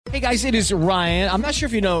Hey guys, it is Ryan. I'm not sure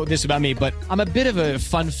if you know this about me, but I'm a bit of a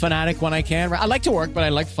fun fanatic when I can. I like to work, but I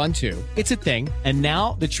like fun too. It's a thing. And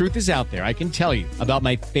now the truth is out there. I can tell you about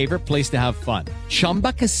my favorite place to have fun.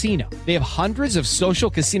 Chumba Casino. They have hundreds of social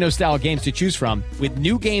casino style games to choose from with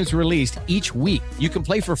new games released each week. You can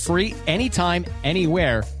play for free anytime,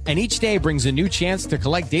 anywhere. And each day brings a new chance to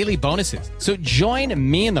collect daily bonuses. So join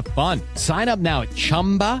me in the fun. Sign up now at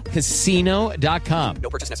ChumbaCasino.com. No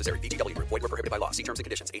purchase necessary. VGW. Void where prohibited by law. See terms and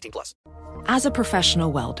conditions. 18+. As a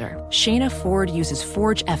professional welder, Shayna Ford uses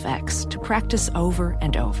Forge FX to practice over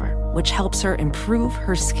and over, which helps her improve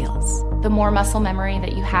her skills. The more muscle memory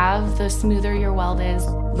that you have, the smoother your weld is.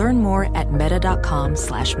 Learn more at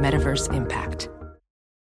meta.com/metaverse impact.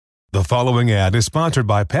 The following ad is sponsored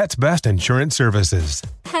by Pets Best Insurance Services.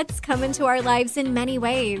 Pets come into our lives in many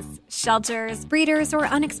ways. Shelters, breeders, or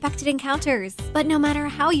unexpected encounters. But no matter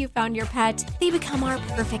how you found your pet, they become our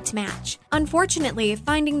perfect match. Unfortunately,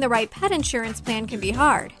 finding the right pet insurance plan can be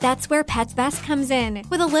hard. That's where Pets Best comes in.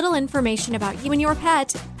 With a little information about you and your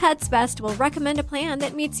pet, Pets Best will recommend a plan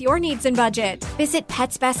that meets your needs and budget. Visit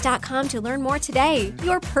PetsBest.com to learn more today.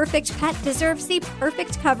 Your perfect pet deserves the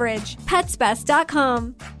perfect coverage.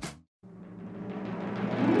 PetsBest.com.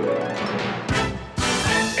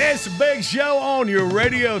 It's a big show on your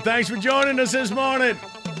radio. Thanks for joining us this morning.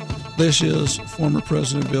 This is former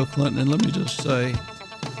President Bill Clinton, and let me just say,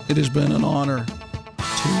 it has been an honor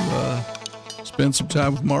to spend some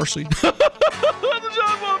time with Marcy. I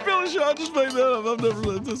just made that up. I've never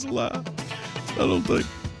let this lie. I don't think.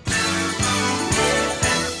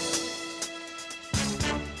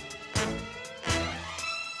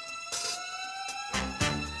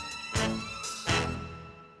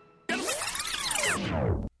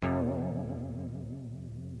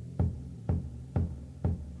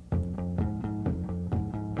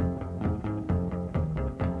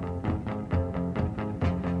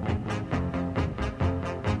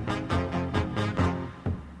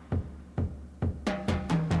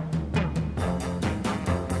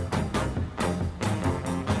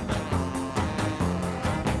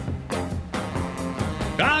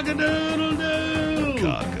 Cock-a-doodle-doo.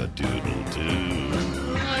 Cock-a-doodle-doo.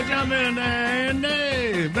 Jump in there,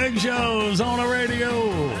 Andy. Big shows on the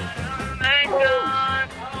radio. Thank God.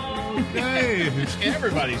 Okay.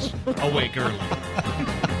 Everybody's awake early.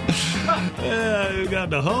 Yeah, we got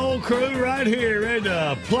the whole crew right here ready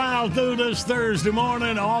to plow through this Thursday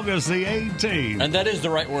morning, August the 18th. And that is the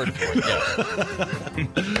right word for it, yes.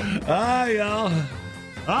 Hi, y'all.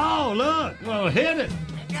 Oh, look. Well, hit it.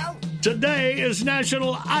 Today is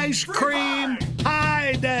National Ice Cream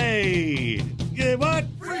Pie Day. Yeah, what?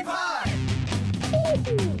 Free pie.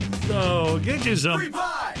 So get you some. Free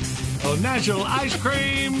pie. Oh, National Ice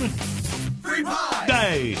Cream Free pie.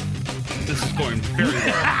 Day. This is going very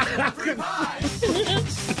well. Free pie.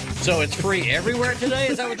 So it's free everywhere today?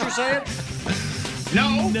 Is that what you're saying?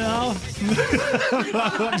 No.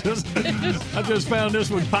 I just found this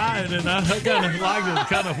with pie, and I kind of like it.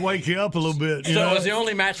 Kind of wake you up a little bit. You So know? it was the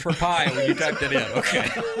only match for pie when you typed it in. Okay.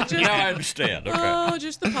 Now I understand. Okay. Oh,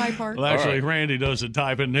 just the pie part. Well, actually, All right. Randy does the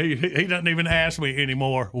typing. He doesn't even ask me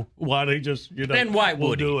anymore. Why he just And why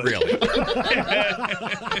would he, do it? really? But,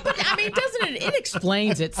 I mean, doesn't it? It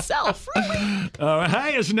explains itself, really. All right.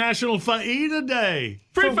 Hey, it's National Fajita Day.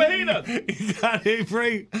 Free fajita. You got any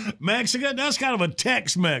free Mexican? That's kind of a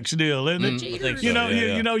Tex-Mex deal, isn't it? I think so, You know,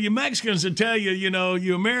 yeah. you Mexicans will tell you,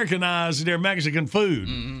 you Americanize their Mexican food.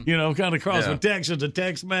 You know, kind of cross Yeah. from Texas to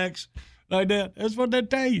Tex-Mex like that. That's what they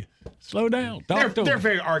tell you. Slow down. Talk to They're them.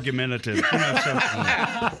 very argumentative. You know, so.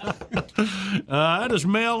 That is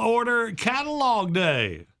Mail Order Catalog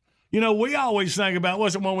Day. You know, we always think about,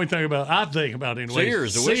 what's the one we think about? I think about anyway.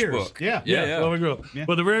 Sears, the wish book. Yeah, Yeah. when we grew up. Yeah.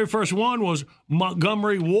 But the very first one was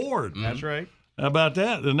Montgomery Ward. That's right. How about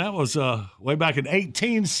that? And that was way back in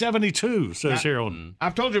 1872, says here on.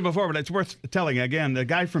 I've told you before, but it's worth telling again. The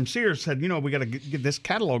guy from Sears said, we got to get this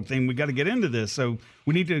catalog thing. We got to get into this. So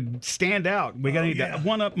we need to stand out. We got to need to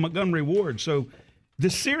one up Montgomery Ward. So the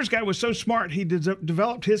Sears guy was so smart, he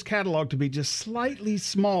developed his catalog to be just slightly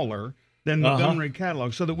smaller than Montgomery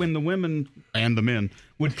catalog, so that when the women and the men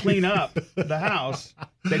would clean up the house,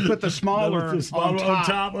 they put the smaller on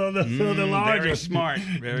top of the larger. Very smart.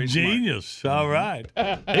 Very Genius. smart. All right.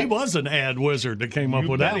 He was an ad wizard that came up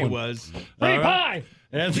with that He one. was. Free pie.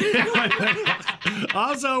 And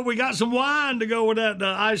also, we got some wine to go with that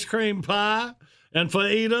ice cream pie. And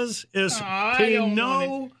fajitas is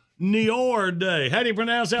Pinot Noir Day. How do you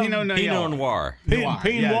pronounce that? Pinot Noir. Pinot Noir.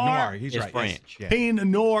 Pinot Noir. He's It's right. French. Yeah. Pinot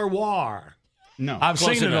Noir. No. I've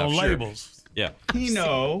Close seen it enough, on sure. labels. Yeah.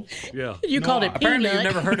 Pino. Yeah. You called it Apparently, peanut.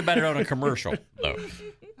 you've never heard about it on a commercial, though.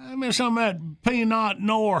 I mean, some of that peanut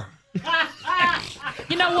nor. You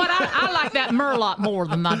know what? I like that Merlot more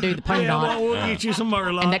than I do the peanut. Yeah, well, we'll get you some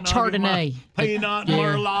Merlot. And that Chardonnay. Peanut, Yeah.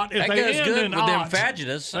 Merlot. If That they goes end good in with them ot,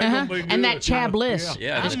 fajitas. they gonna be And that good. Chablis.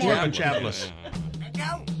 Yeah, I'm more of a Chablis.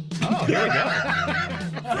 Oh, here we go.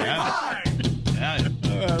 Yeah.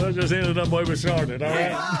 Let's just end it up the way we started, all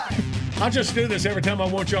right? I just do this every time I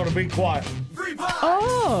want y'all to be quiet.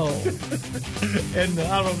 Oh. And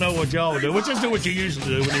I don't know what y'all do. We'll just do what you usually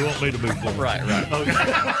do when you want me to be quiet. Right. Okay.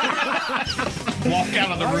 Walk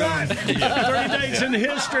out of the room. 30 dates in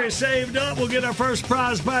history saved up. We'll get our first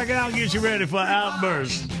prize back out and get you ready for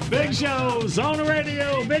Outburst. Big shows on the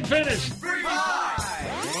radio. Big finish.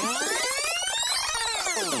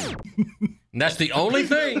 And that's the only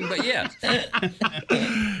thing, but yes.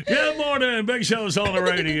 Good morning. Big shows on the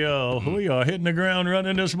radio. We are hitting the ground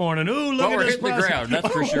running this morning. Ooh, look Well, at we're this hitting the prize. ground, that's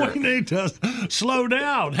for sure. We need to slow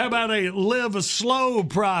down. How about a Live Slow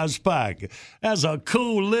prize pack? That's a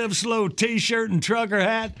cool Live Slow t-shirt and trucker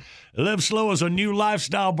hat. Live Slow is a new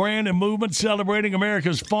lifestyle brand and movement celebrating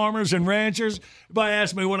America's farmers and ranchers. Everybody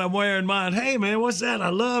asks me when I'm wearing mine, hey, man, what's that? I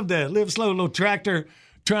love that. Live Slow, little tractor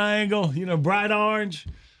triangle, bright orange.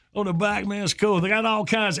 On the back, man, it's cool. They got all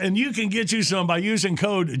kinds. And you can get you some by using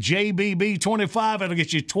code JBB25. It'll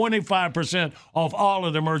get you 25% off all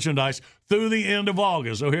of the merchandise through the end of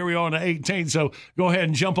August. So here we are on the 18th. So go ahead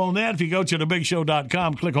and jump on that. If you go to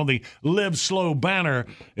thebigshow.com, click on the Live Slow banner,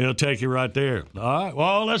 it'll take you right there. All right,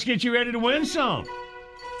 well, let's get you ready to win some.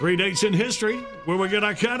 3 dates in history where we get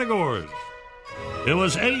our categories. It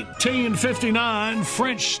was 1859.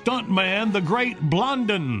 French stuntman, the Great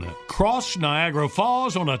Blondin, crossed Niagara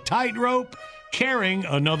Falls on a tightrope, carrying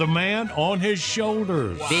another man on his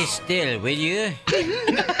shoulders. Be still, will you?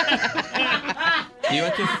 You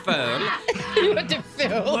want to fall? You want to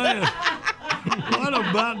fill. Man, what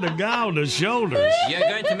about the guy on the shoulders? You're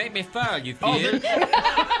going to make me fall, you feel?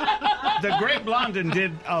 The Great Blondin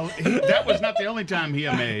did. That was not the only time he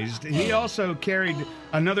amazed. He also carried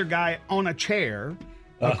another guy on a chair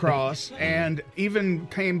across, and even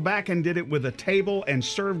came back and did it with a table and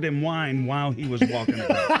served him wine while he was walking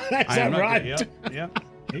across. Is that right? Yep.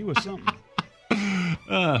 He was something.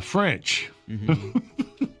 French.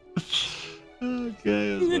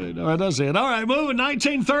 Okay, all right, that's it. All right, moving.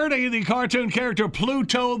 1930, the cartoon character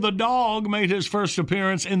Pluto the dog made his first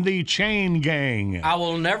appearance in the Chain Gang. I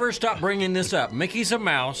will never stop bringing this up. Mickey's a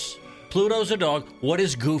mouse. Pluto's a dog. What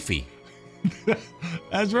is Goofy?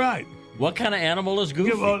 That's right. What kind of animal is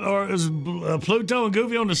Goofy? Or is Pluto and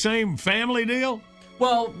Goofy on the same family deal?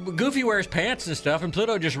 Well, Goofy wears pants and stuff, and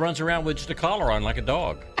Pluto just runs around with just a collar on like a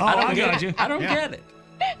dog. Oh, I got you. I don't get it.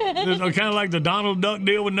 Kind of like the Donald Duck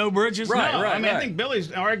deal with no bridges? Right, No, right, I mean, right. I think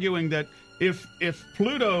Billy's arguing that if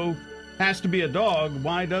Pluto has to be a dog,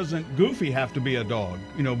 why doesn't Goofy have to be a dog?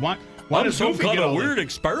 Why does Goofy get all the-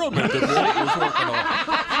 experiment that was working on.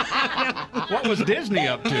 What was Disney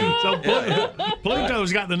up to? So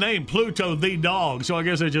Pluto's got the name Pluto the dog, so I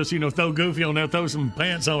guess they just, throw Goofy on there, throw some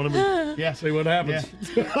pants on him, and see what happens.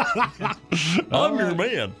 I'm your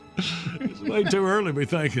man. It's way too early to be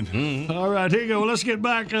thinking. Mm-hmm. All right, here you go. Well, let's get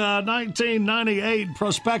back. 1998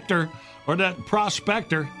 Prospector, or that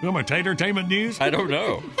Prospector. You want my Tatertainment news? I don't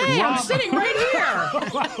know. Hey, I'm sitting right here.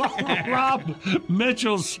 Rob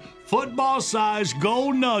Mitchell's football-sized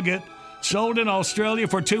gold nugget sold in Australia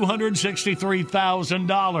for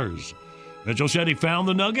 $263,000. Mitchell said he found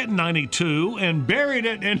the nugget in 92 and buried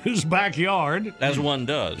it in his backyard. As one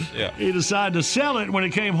does, yeah. He decided to sell it when he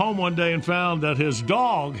came home one day and found that his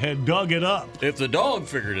dog had dug it up. If the dog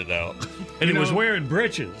figured it out. And he was wearing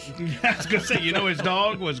breeches. I was going to say, his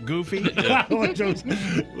dog was Goofy.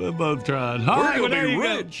 We're both trying. All We're right, going to there be you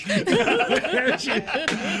go. rich.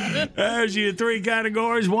 There's your 3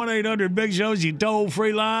 categories. 1-800-BIG-SHOW's your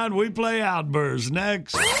toll-free line. We play Outburst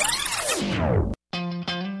next.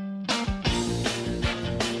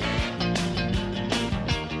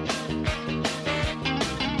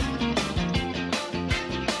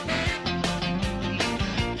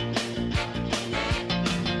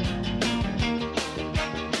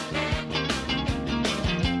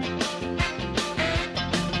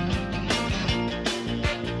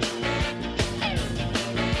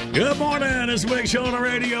 Good morning. It's Big Show on the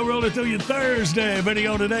radio, rolling through your Thursday.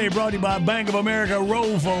 Video today brought to you by Bank of America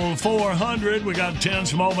Roval 400. We got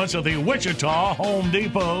tense moments at the Wichita Home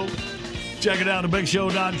Depot. Check it out at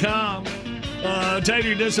BigShow.com. Tater,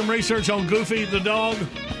 you did some research on Goofy the dog?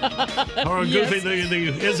 Or Yes. Goofy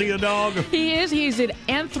is he a dog? He is. He's an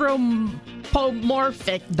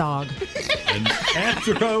anthropomorphic dog. An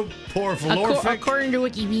anthropomorphic? According to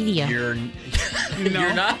Wikipedia.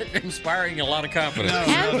 You're not inspiring a lot of confidence.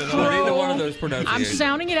 No, Neither one of those pronunciations. I'm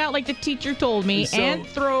sounding it out like the teacher told me. So,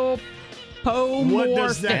 anthropomorphic. What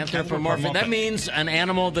does that Anthropomorphic. That means an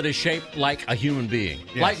animal that is shaped like a human being.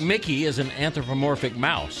 Yes. Like Mickey is an anthropomorphic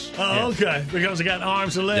mouse. Oh, okay. Because it got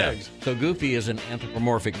arms and legs. Yeah. So Goofy is an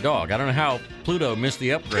anthropomorphic dog. I don't know how Pluto missed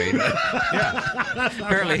the upgrade.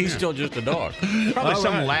 Apparently he's still just a dog. Probably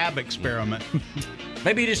some lab experiment.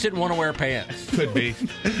 Maybe he just didn't want to wear pants. Could be.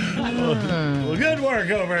 Well, good work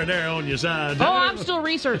over there on your side. Oh, I'm still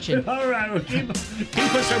researching. All right. Well, keep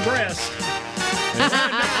us abreast.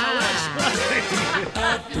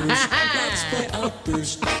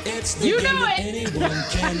 You know it.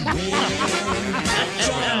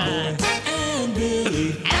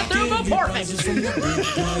 Anthropomorphic.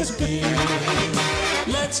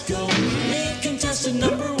 Let's go meet contestant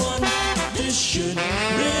number 1. This should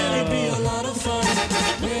really be a lot of fun.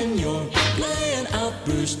 When you're playing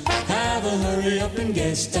Outburst, have a hurry up and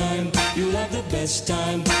guess time. You'll have the best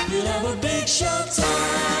time. You'll have a big show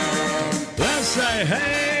time. Let's say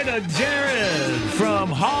hey to Jared from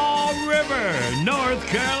Hall River, North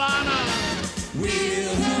Carolina.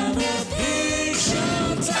 We'll have a big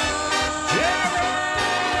show time.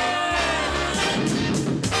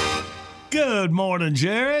 Good morning,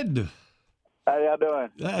 Jared. How y'all doing?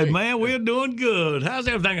 Hey, man, we're doing good. How's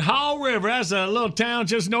everything? Hall River, that's a little town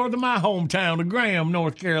just north of my hometown of Graham,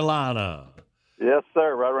 North Carolina. Yes,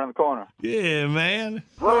 sir. Right around the corner. Yeah, man.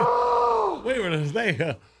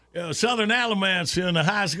 Southern Alamance in the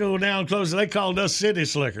high school down close, they called us city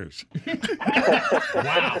slickers.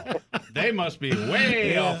 Wow. They must be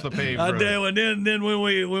way off the paved road. And then when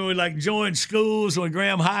we like joined schools, when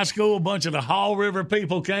Graham High School, a bunch of the Hall River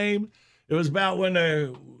people came. It was about when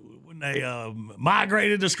they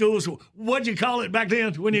migrated to schools. What'd you call it back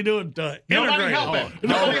then when you do it?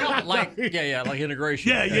 Integrated. Like integration.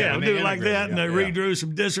 Yeah, we do it like that, and they redrew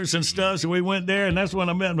some districts and stuff, so we went there, and that's when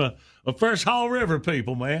I met my first Hall River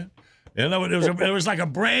people, man. And it was like a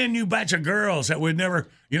brand new batch of girls that we'd never,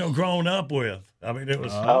 grown up with. I mean, it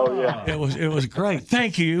was. Oh yeah. It was great.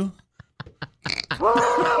 Thank you.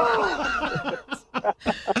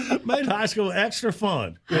 Made high school extra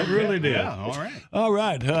fun. It really did. Yeah, all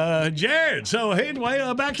right. Jared, so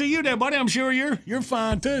anyway, back to you there, buddy. I'm sure you're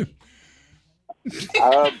fine, too.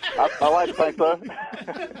 I like to think so.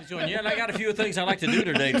 Yeah, and I got a few things I like to do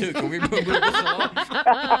today, too. Can we move this along?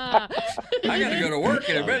 I got to go to work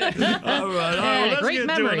in a minute. All right. Well, let's great get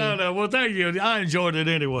memory. to it. Well, thank you. I enjoyed it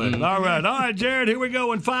anyway. All right, Jared, here we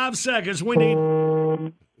go. In 5 seconds, we need...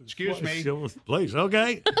 Excuse me. Please,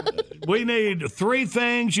 okay. We need 3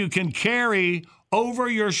 things you can carry over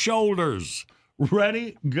your shoulders.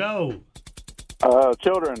 Ready? Go.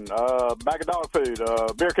 Children, bag of dog food,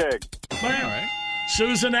 beer keg. Bam. Right.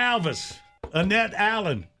 Susan Alvis, Annette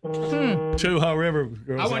Allen. 2 Hall River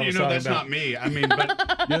girls. I want you to know that's not me. I mean, but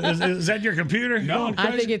is that your computer? No,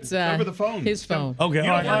 I think it's over the phone. His phone. Okay,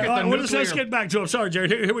 all right. Well, let's nuclear- get back to it. Sorry, Jared.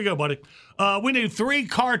 Here we go, buddy. We need 3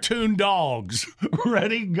 cartoon dogs.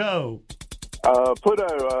 Ready? Go. Pluto,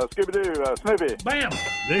 Scooby-Doo, Snoopy. Bam.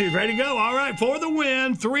 Ready? Go. All right. For the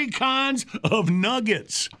win, 3 kinds of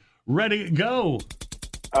nuggets. Ready? Go.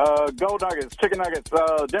 Gold nuggets, chicken nuggets,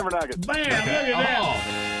 Denver nuggets. Bam! Look at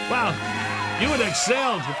that. Wow. You would have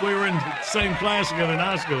excelled if we were in the same class together in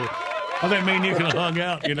high school. I think me and you could have hung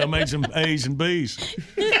out, made some A's and B's.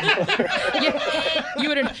 Yeah, you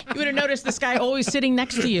would have noticed this guy always sitting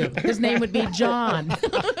next to you. His name would be John. All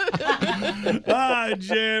right,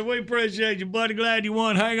 Jared, we appreciate you, buddy. Glad you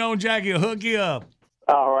won. Hang on, Jackie. I'll hook you up.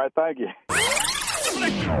 All right, thank you.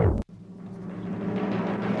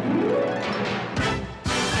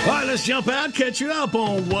 All right, let's jump out, catch you up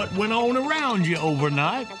on what went on around you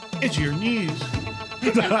overnight. It's your news.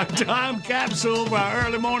 Time capsule for our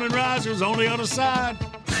early morning risers on the other side.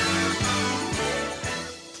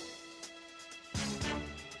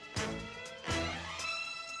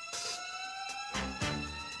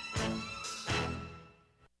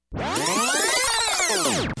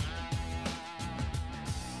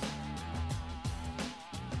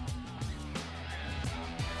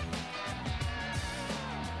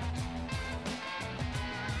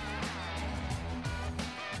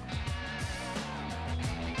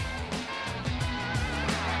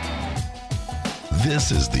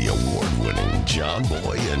 This is the award-winning John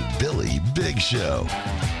Boy and Billy Big Show.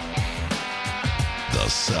 The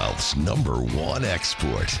South's #1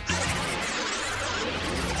 export.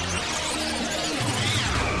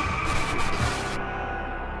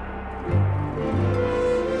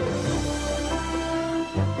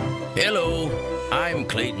 Hello. I'm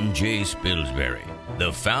Clayton J. Spilsbury,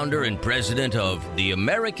 the founder and president of the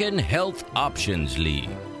American Health Options League.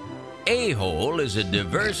 A-Hole is a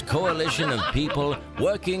diverse coalition of people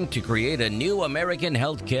working to create a new American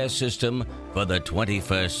healthcare system for the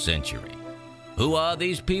 21st century. Who are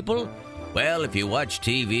these people? Well, if you watch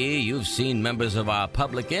TV, you've seen members of our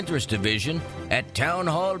public interest division at town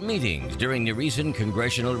hall meetings during the recent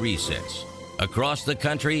congressional recess. Across the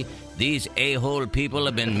country, these A-Hole people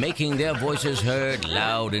have been making their voices heard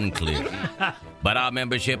loud and clear. But our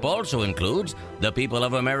membership also includes the people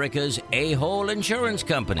of America's A-Hole insurance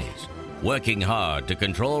companies, working hard to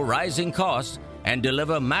control rising costs and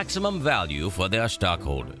deliver maximum value for their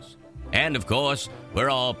stockholders. And, of course, we're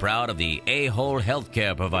all proud of the A-Hole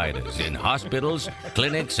healthcare providers in hospitals,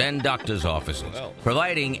 clinics, and doctors' offices,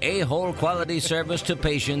 providing A-Hole quality service to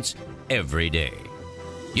patients every day.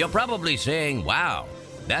 You're probably saying, wow,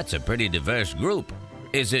 that's a pretty diverse group.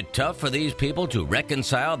 Is it tough for these people to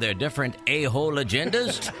reconcile their different A-Hole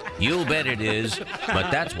agendas? You bet it is, but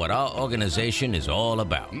that's what our organization is all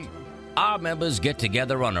about. Our members get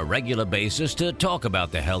together on a regular basis to talk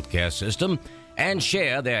about the healthcare system and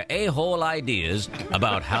share their A-Hole ideas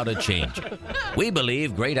about how to change it. We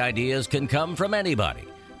believe great ideas can come from anybody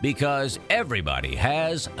because everybody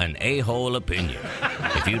has an A-Hole opinion.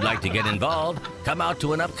 If you'd like to get involved, come out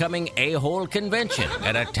to an upcoming A-Hole convention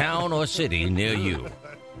at a town or city near you.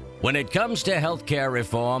 When it comes to healthcare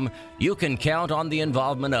reform, you can count on the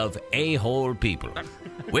involvement of A-Hole people.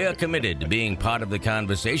 We're committed to being part of the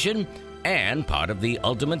conversation and part of the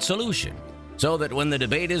ultimate solution, so that when the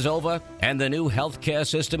debate is over and the new healthcare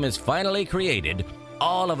system is finally created,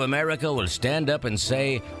 all of America will stand up and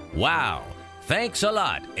say, wow, thanks a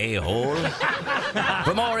lot, A-Hole.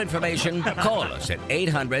 For more information, call us at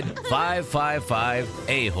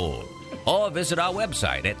 800-555-A-Hole or visit our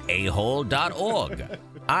website at ahole.org.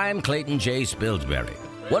 I'm Clayton J. Spilsbury,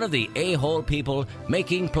 one of the A-Hole people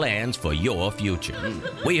making plans for your future.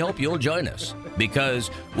 We hope you'll join us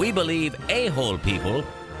because we believe A-Hole people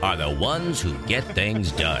are the ones who get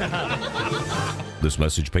things done. This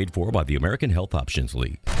message paid for by the American Health Options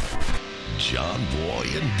League. John Boy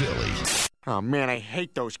and Billy. Oh, man, I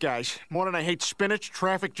hate those guys. More than I hate spinach,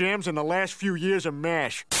 traffic jams, and the last few years of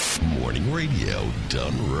MASH. Morning radio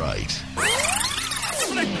done right.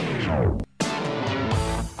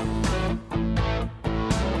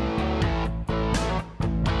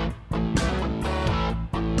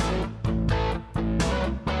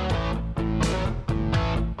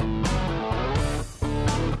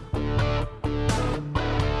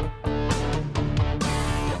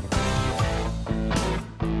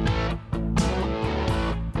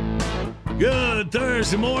 Good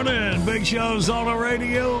Thursday morning. Big Show's on the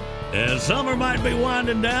radio. And summer might be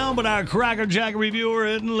winding down, but our Cracker Jack reviewer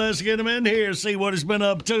isn't. Let's get him in here, see what he's been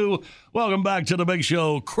up to. Welcome back to the Big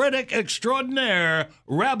Show, critic extraordinaire,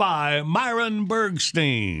 Rabbi Myron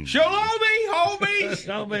Bergstein. Shalomi, homies.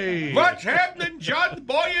 Shalom. What's happening, John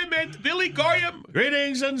Boyum and Billy Goyam?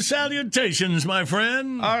 Greetings and salutations, my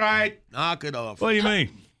friend. All right, knock it off. What do you mean?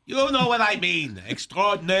 You know what I mean.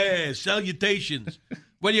 Extraordinaire, salutations.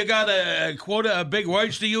 When you got a quota of big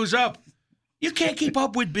words to use up, you can't keep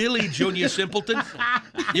up with Billy, Junior Simpleton.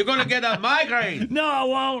 You're going to get a migraine. No, I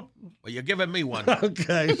won't. Well, you're giving me one.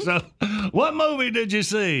 Okay, so what movie did you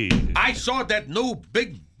see? I saw that new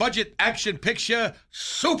big-budget action picture,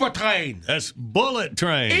 Super Train. That's Bullet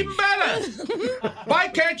Train. Even better. Why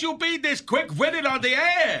can't you be this quick-witted on the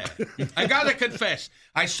air? I got to confess,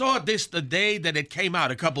 I saw this the day that it came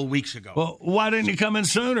out a couple weeks ago. Well, why didn't you come in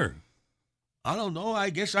sooner? I don't know.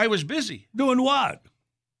 I guess I was busy. Doing what?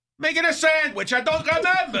 Making a sandwich. I don't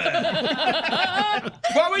remember.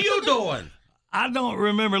 What were you doing? I don't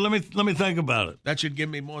remember. Let me think about it. That should give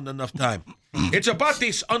me more than enough time. It's about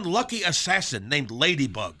this unlucky assassin named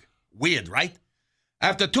Ladybug. Weird, right?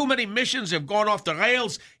 After too many missions have gone off the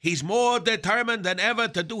rails, he's more determined than ever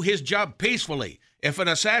to do his job peacefully. If an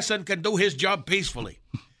assassin can do his job peacefully.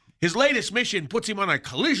 His latest mission puts him on a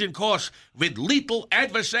collision course with lethal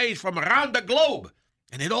adversaries from around the globe.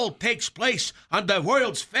 And it all takes place on the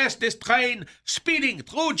world's fastest train speeding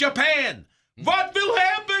through Japan. What will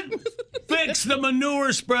happen? Fix the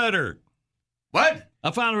manure spreader. What?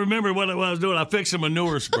 I finally remembered what I was doing. I fixed the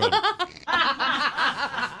manure spreader.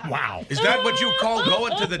 Wow. Is that what you call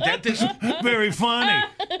going to the dentist? Very funny.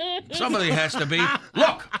 Somebody has to be.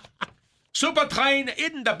 Look. Super Train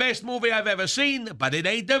isn't the best movie I've ever seen, but it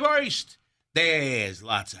ain't the worst. There's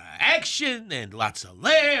lots of action and lots of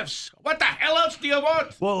laughs. What the hell else do you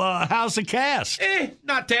want? Well, how's the cast?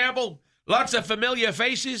 Not terrible. Lots of familiar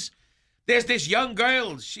faces. There's this young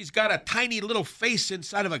girl. She's got a tiny little face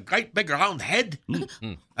inside of a great big round head.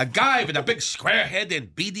 A guy with a big square head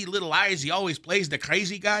and beady little eyes. He always plays the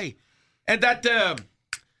crazy guy. And that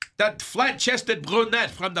flat-chested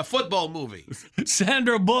brunette from the football movie.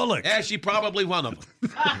 Sandra Bullock. Yeah, she probably one of them.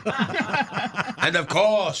 And, of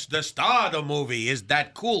course, the star of the movie is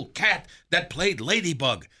that cool cat that played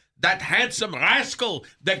Ladybug. That handsome rascal,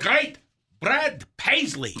 the great Brad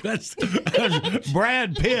Paisley. That's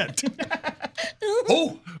Brad Pitt.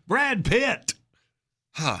 Who? Brad Pitt.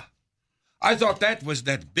 Huh. I thought that was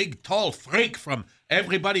that big, tall freak from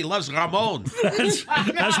Everybody Loves Ramon.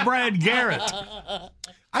 That's Brad Garrett.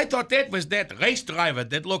 I thought that was that race driver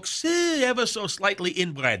that looks ever so slightly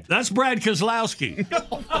inbred. That's Brad Kozlowski.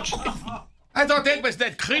 I thought that was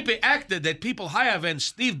that creepy actor that people hire when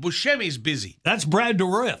Steve Buscemi's busy. That's Brad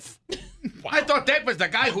Dourif. I thought that was the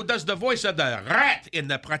guy who does the voice of the rat in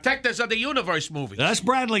the Protectors of the Universe movie. That's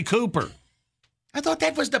Bradley Cooper. I thought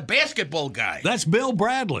that was the basketball guy. That's Bill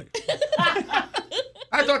Bradley.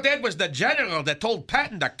 I thought that was the general that told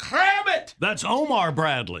Patton to cram it. That's Omar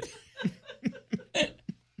Bradley.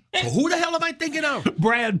 So who the hell am I thinking of?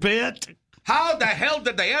 Brad Pitt. How the hell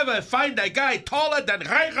did they ever find a guy taller than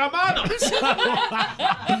Ray Romano?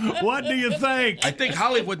 What do you think? I think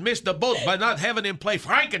Hollywood missed the boat by not having him play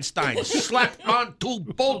Frankenstein. Slapped on 2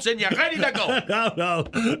 bolts and you're ready to go. No.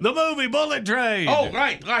 The movie Bullet Train. Oh,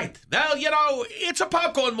 right. Well, you know, it's a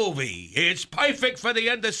popcorn movie. It's perfect for the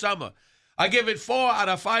end of summer. I give it 4 out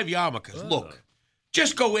of 5 yarmulkes. Look,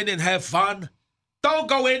 just go in and have fun. Don't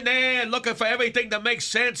go in there looking for everything that makes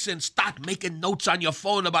sense and start making notes on your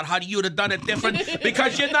phone about how you'd have done it different,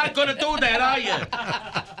 because you're not going to do that, are you?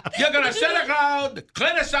 You're going to sit around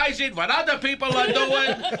criticizing what other people are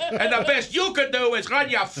doing, and the best you could do is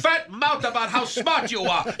run your fat mouth about how smart you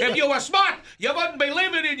are. If you were smart, you wouldn't be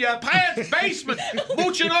living in your parents' basement,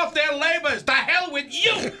 mooching off their labors. The hell with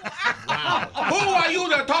you! Wow. Who are you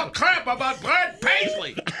to talk crap about Brad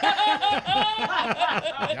Paisley?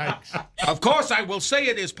 Yikes. Of course, I will say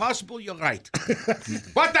it is possible you're right.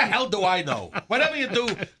 What the hell do I know? Whatever you do,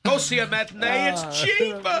 go see a matinee. It's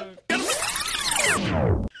cheaper.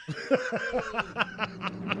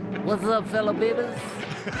 What's up, fellow babies?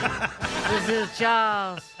 This is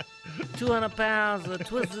Charles. 200 pounds of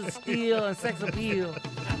twisted steel and sex appeal.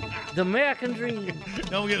 The American dream.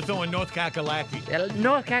 Don't get to throw in North Kakalaki.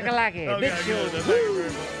 North Kakalaki. Okay, Big show. Thank you very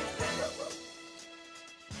much.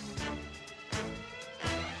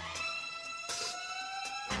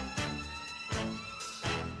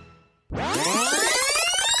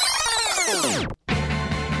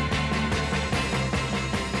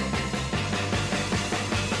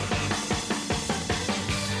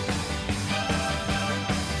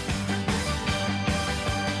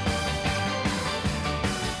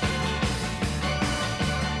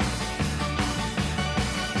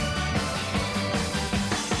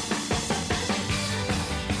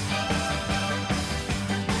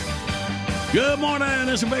 Good morning.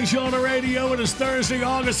 It's a big show on the radio. It is Thursday,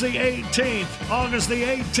 August the 18th. August the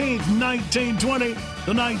 18th, 1920.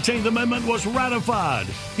 The 19th Amendment was ratified,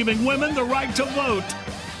 giving women the right to vote.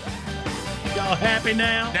 Y'all happy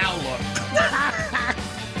now? Now look.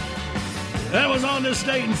 That was on this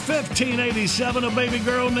date in 1587. A baby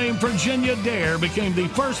girl named Virginia Dare became the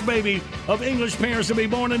first baby of English parents to be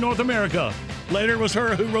born in North America. Later, it was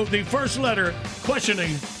her who wrote the first letter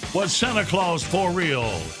questioning, was Santa Claus for real?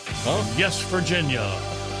 Huh? Yes, Virginia.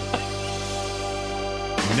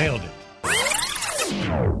 Nailed it.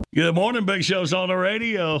 Good morning, Big Show's on the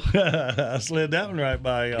radio. I slid that one right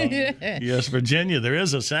by y'all. Yes, Virginia. There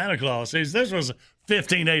is a Santa Claus. See, this was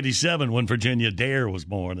 1587 when Virginia Dare was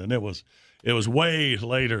born, and it was way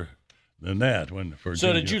later than that when Virginia.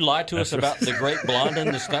 So did you lie to us about the great blonde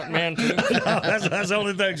and the stuntman too? No, that's the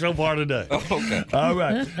only thing so far today. Oh, okay. All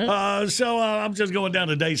right. So I'm just going down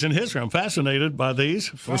to dates in history. I'm fascinated by these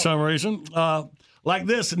for some reason. Like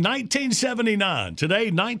this, 1979.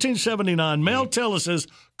 Today, 1979, Mel Tillis's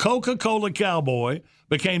Coca-Cola Cowboy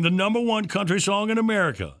became the #1 country song in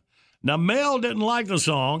America. Now, Mel didn't like the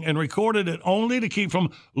song and recorded it only to keep from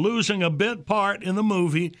losing a bit part in the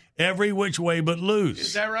movie Every Which Way But Loose.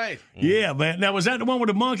 Is that right? Yeah, man. Now, was that the one with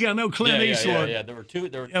the monkey? I know Clint Eastwood. Yeah, there were two.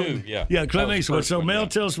 Yeah, Yeah, Clint Eastwood. So Mel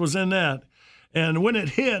Tillis was in that. And when it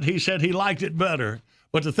hit, he said he liked it better.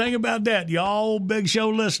 But the thing about that, y'all Big Show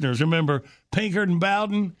listeners, remember Pinkard and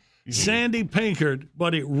Bowden? Sandy Pinkard,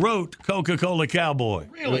 but he wrote Coca-Cola Cowboy.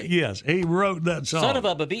 Really? Yes, he wrote that song. Son of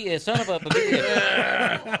a baby, son of a baby.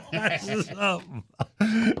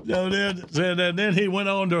 Then he went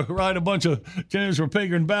on to write a bunch of tunes for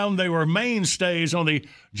Pinkard and Bowden. They were mainstays on the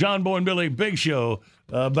John Boy and Billy Big Show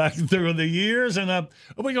back through the years. And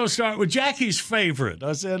we're going to start with Jackie's favorite.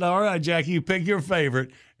 I said, all right, Jackie, you pick your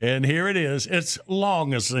favorite. And here it is. It's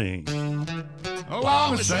Long a Sing.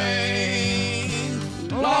 Long a sing,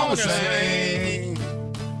 long a sing,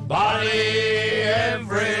 body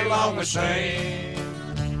every long a sing,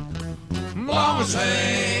 long a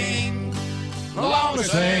sing, long a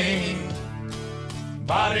sing,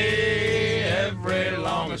 body every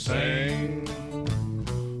long a sing.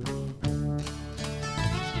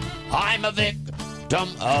 I'm a victim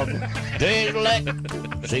of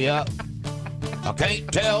dyslexia. I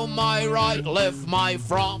can't tell my right, left, my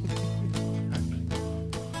from.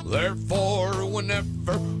 Therefore,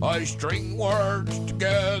 whenever I string words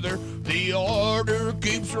together, the order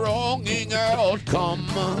keeps wronging out. Come,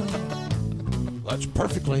 that's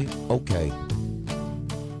perfectly okay.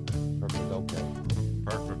 Perfectly okay.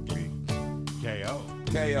 Perfectly KO.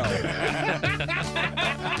 KO.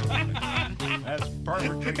 That's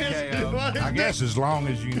perfectly KO. I guess as long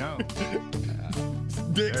as you know.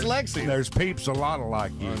 Dyslexia. There's peeps a lot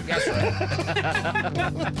like you. That's right.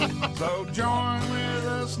 So join with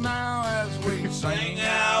us now as we sing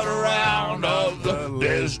out a round of the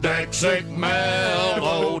dyslexic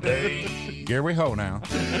melody. Here we go now.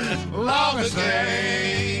 Long as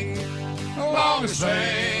sing, long as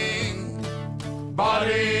sing,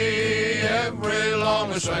 body every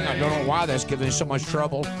long as sing. I don't know why that's giving me so much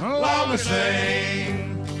trouble. Long as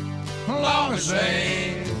sing, long as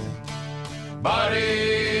sing,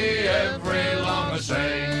 body every long as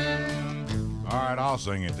sing. All right, I'll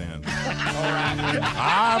sing it then. All right.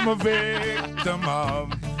 I'm a victim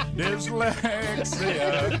of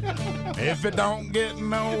dyslexia. If it don't get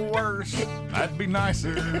no worse, that'd be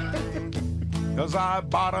nicer. 'Cause I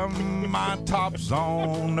bottom my tops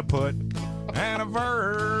on to put and a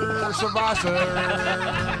verse of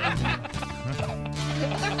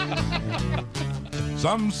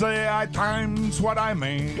Some say I times what I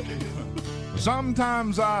mean.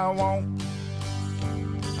 Sometimes I won't.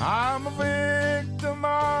 I'm a victim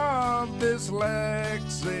of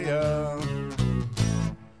dyslexia,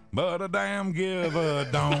 but a damn give a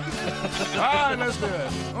don't. All right, let's do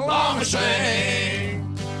it. Long as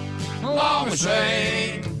sing, long as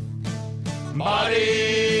sing,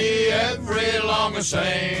 body every long as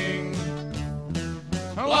sing,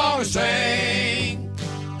 long as sing,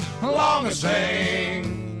 long as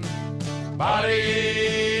sing,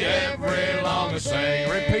 body every long as sing.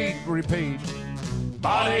 Repeat.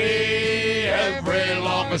 Body every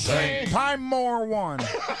long as sing. Time more one.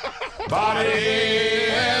 Body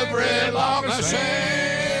every long as sing.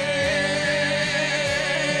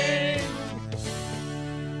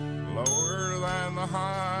 Lower than the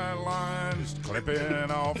high lines, clipping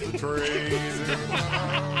off the trees.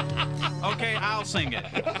 Okay, I'll sing it.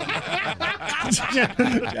 Jack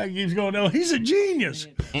keeps going, no, he's a genius.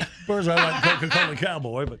 First, I like Coca-Cola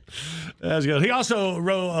Cowboy, but that's good. He also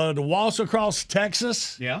wrote The Waltz Across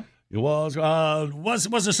Texas. Yeah. It was,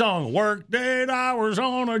 what's the song? Worked 8 hours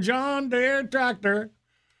on a John Deere tractor.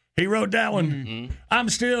 He wrote that one. Mm-hmm. I'm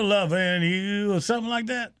still loving you, or something like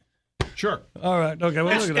that. Sure. All right. Okay.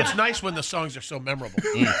 Well, it's nice when the songs are so memorable.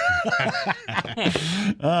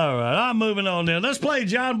 All right. I'm moving on then. Let's play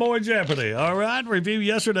John Boy Jeopardy. All right. Review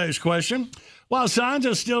yesterday's question. While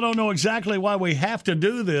scientists still don't know exactly why we have to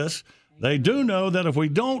do this, they do know that if we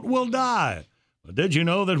don't, we'll die. But did you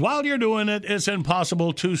know that while you're doing it, it's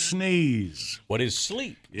impossible to sneeze? What is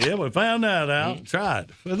sleep? Yeah, we found that out. Try it.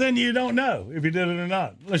 But then you don't know if you did it or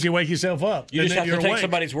not, unless you wake yourself up. You just have to take awake.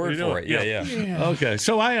 somebody's word for it. Yeah. Okay,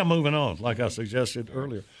 so I am moving on, like I suggested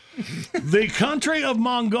earlier. The country of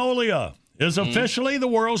Mongolia is officially the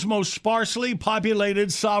world's most sparsely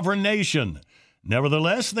populated sovereign nation.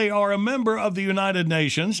 Nevertheless, they are a member of the United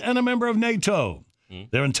Nations and a member of NATO.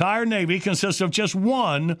 Their entire Navy consists of just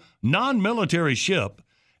one non-military ship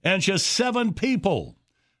and just 7 people.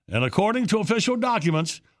 And according to official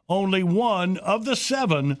documents, only one of the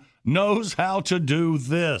 7 knows how to do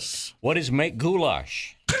this. What is make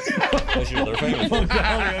goulash? That's your other famous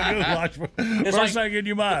First thing in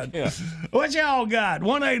your mind. Yeah. What y'all got?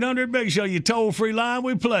 1-800-BIG-SHOW, your toll-free line.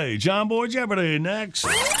 We play John Boy Jeopardy next.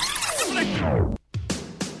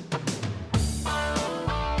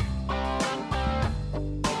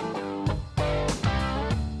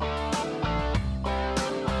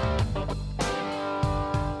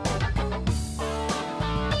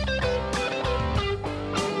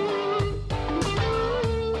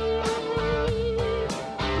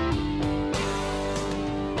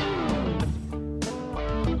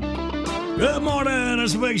 Good morning.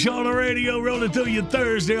 It's the Big Show on the radio, rolling through you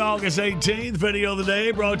Thursday, August 18th. Video of the day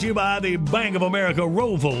brought to you by the Bank of America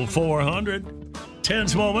Roval 400.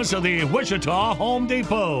 Tense moments of the Wichita Home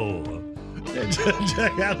Depot.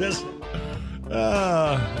 Check out this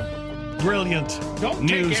brilliant Don't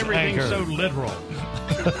news take everything anchor. so literal.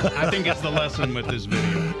 I think it's the lesson with this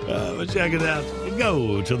video. But check it out.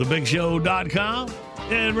 Go to thebigshow.com.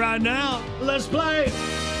 And right now, let's play.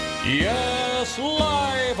 Yes,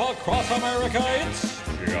 live across America, it's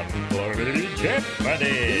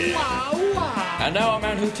Jeopardy! Wow. And now a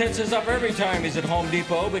man who tenses up every time he's at Home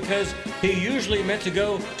Depot because he usually meant to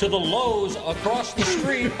go to the Lowe's across the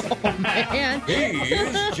street. Man.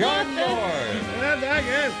 He's John Boy.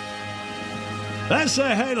 Let's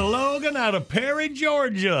say hey to Logan out of Perry,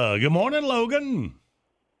 Georgia. Good morning, Logan.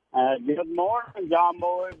 Good morning, John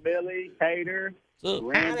Boy, Billy, Cater,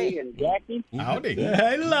 Randy, and Jackie. Howdy.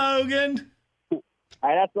 Hey, Logan.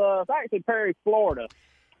 Hey, that's actually Perry, Florida.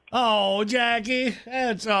 Oh, Jackie,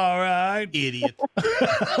 that's all right. Idiot.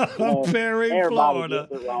 Perry, Everybody Florida.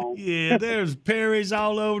 gets it wrong. Yeah, there's Perry's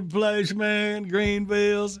all over the place, man.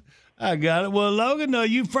 Greenvilles. I got it. Well, Logan,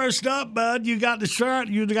 you first up, bud. You got the shot.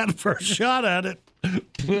 You got the first shot at it.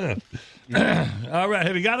 All right.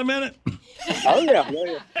 Have you got a minute? Oh, yeah.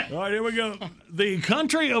 All right, here we go. The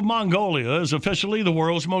country of Mongolia is officially the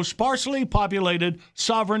world's most sparsely populated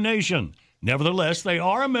sovereign nation. Nevertheless, they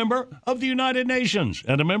are a member of the United Nations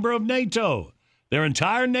and a member of NATO. Their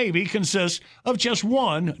entire navy consists of just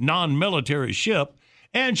one non-military ship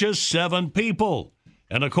and just 7 people.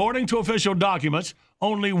 And according to official documents,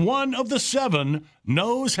 only one of the 7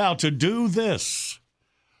 knows how to do this.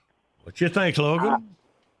 What you think, Logan?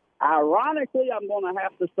 Ironically, I'm going to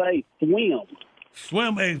have to say swim.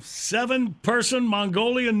 Swim, a 7-person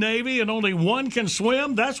Mongolian navy and only one can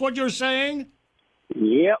swim? That's what you're saying?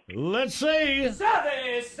 Yep. Let's see.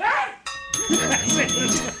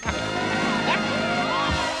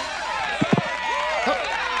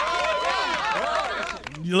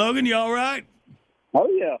 Logan, you all right? Oh,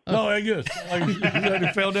 yeah. Oh, very good. You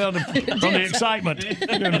fell down from the excitement.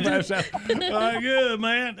 All right, good,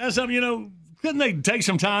 man. That's something, couldn't they take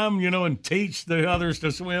some time, and teach the others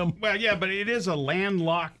to swim? Well, yeah, but it is a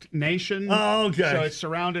landlocked nation. Oh, okay. So it's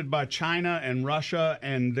surrounded by China and Russia,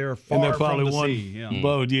 and they're far probably from the one sea. Yeah.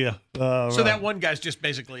 boat, yeah. So that one guy's just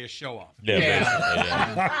basically a show-off.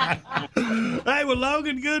 Yeah. Hey, well,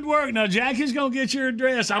 Logan, good work. Now, Jackie's going to get your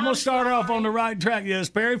address. I'm going to start off on the right track. Yes,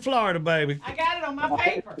 Perry, Florida, baby. I got it on my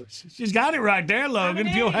paper. She's got it right there, Logan,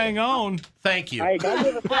 if you'll hang on. Thank you. Hey, can I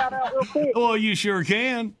give a shout out real quick? Well, you sure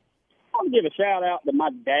can. I want to give a shout out to my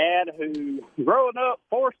dad who, growing up,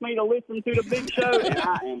 forced me to listen to the Big Show, and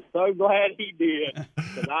I am so glad he did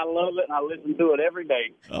because I love it and I listen to it every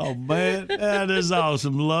day. Oh, man, that is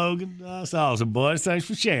awesome, Logan. That's awesome, boys. Thanks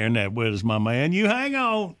for sharing that with us, my man. You hang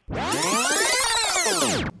on.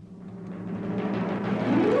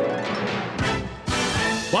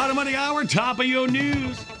 Bottom of the hour, top of your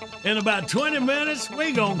news. In about 20 minutes,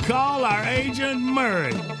 we going to call our agent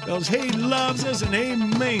Murray because he loves us and he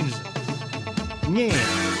means it. Yeah.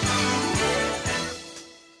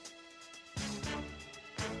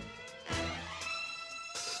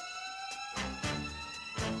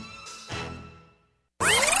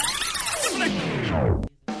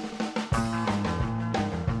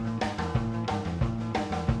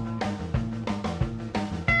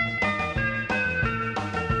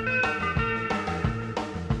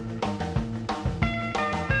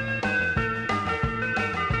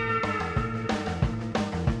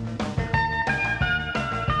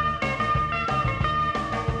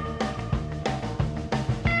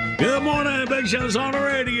 Good morning, Big Show's on the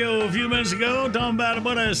radio. A few minutes ago, talking about a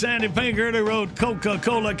buddy, Sandy Pinkert, who wrote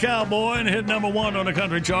Coca-Cola Cowboy and hit #1 on the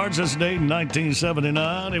country charts this date in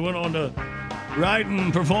 1979. He went on to write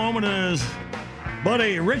and perform with his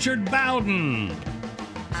buddy Richard Bowden.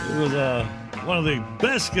 He was one of the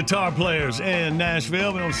best guitar players in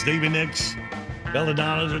Nashville. Stevie Nicks,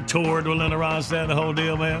 Belladonna that toured with Linda Ronstadt, the whole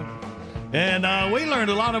deal, man. And we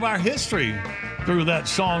learned a lot of our history through that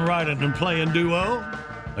songwriting and playing duo.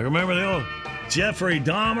 I remember the old Jeffrey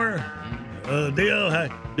Dahmer deal.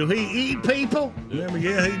 Do he eat people? Remember?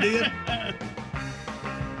 Yeah, he did. I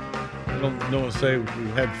don't know to say we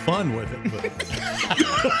had fun with it, but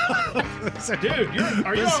Dude,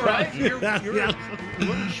 are you all right? You're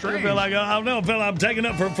looking strange. I feel like I don't know. I feel like I'm taking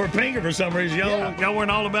up for Pinker for some reason. Y'all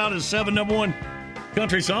weren't all about his 7 #1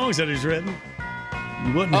 country songs that he's written.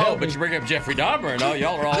 You wouldn't help but me. you bring up Jeffrey Dahmer and all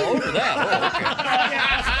y'all are all over that.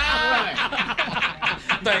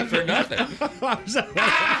 Thanks for nothing.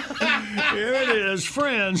 Here it is,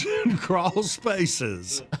 Friends in Crawl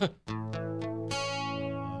Spaces.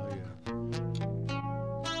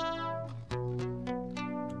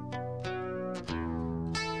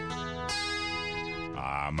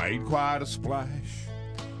 made quite a splash.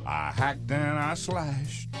 I hacked and I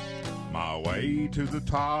slashed my way to the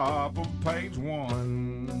top of page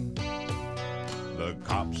 1. The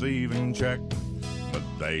cops even checked, but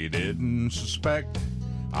they didn't suspect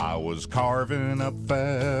I was carving up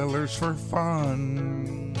fellers for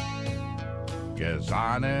fun. Guess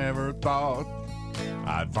I never thought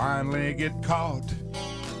I'd finally get caught.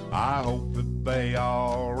 I hope that they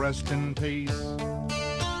all rest in peace.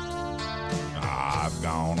 I've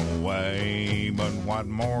gone away, but what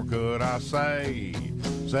more could I say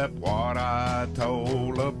except what I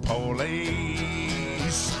told the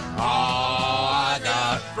police? Oh, I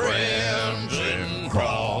got friends in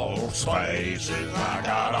crawl spaces. I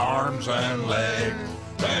got arms and legs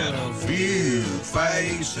and a few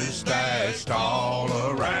faces stashed all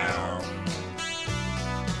around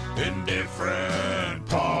in different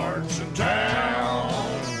parts of town.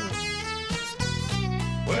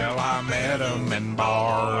 Well, I met them in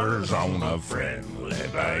bars on a friendly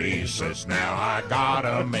basis. Now I got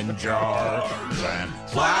them in jars and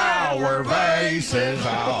flower vases.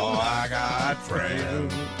 Oh, I got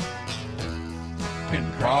friends in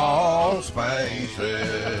crawl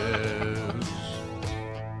spaces.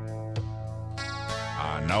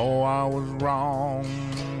 I know I was wrong,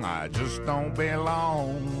 I just don't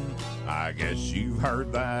belong. I guess you've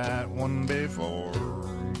heard that one before.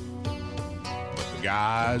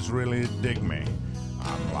 Guys really dig me.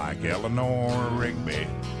 I'm like Eleanor Rigby.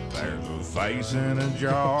 There's a face in a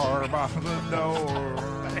jar by the door.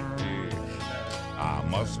 I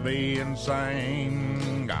must be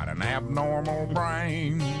insane. Got an abnormal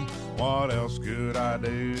brain. What else could I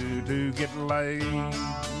do to get laid?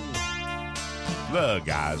 The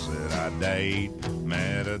guys that I date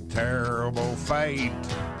met a terrible fate.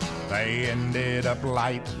 They ended up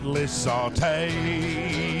lightly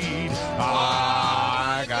sauteed.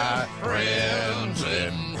 I got friends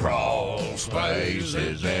in crawl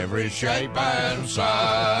spaces, every shape and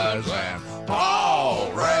size, and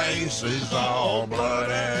all races, all blood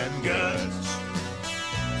and guts.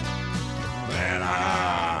 And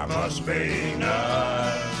I must be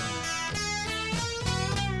nuts.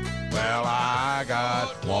 Well, I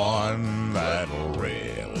got one that'll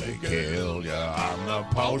really kill ya. I'm the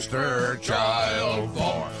poster child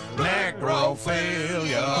for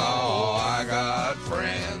necrophilia. Oh, I got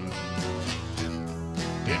friends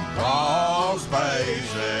in crawl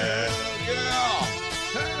spaces. Yeah.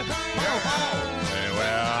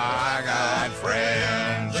 Well, I got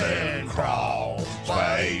friends in crawl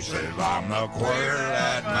spaces. I'm the queer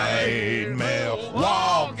that made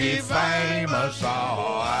Milwaukee famous.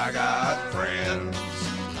 Oh, I got friends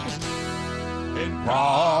in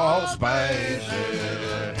crawl spaces.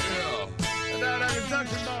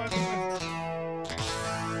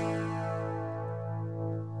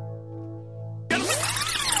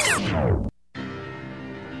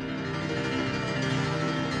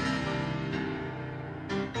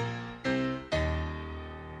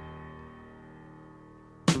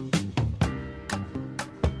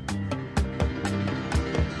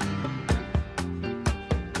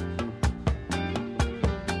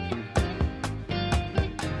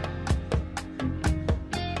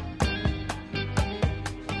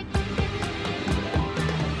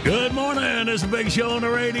 Good morning. This is a big show on the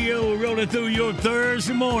radio. We're rolling through your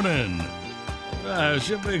Thursday morning.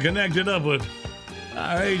 Should be connected up with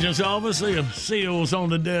our agent's office. See if Seal's on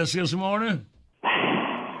the desk this morning.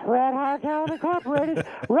 Red Hot Town Incorporated.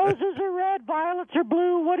 Roses are red, violets are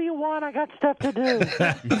blue. What do you want? I got stuff to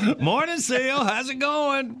do. Morning, Seal. How's it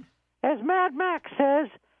going? As Mad Max says,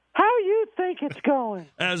 how you think it's going?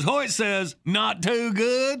 As Hoyt says, not too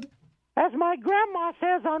good. As my grandma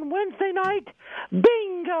says on Wednesday night,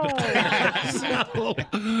 bingo! So,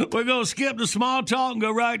 we're going to skip the small talk and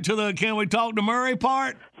go right to the can we talk to Murray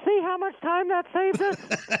part? See how much time that saves us?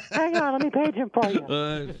 Hang on, let me page him for you.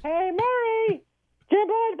 Hey, Murray!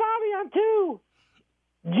 Jimbo and Bobby on two.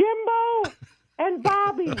 Jimbo and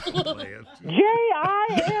Bobby. Jimbo.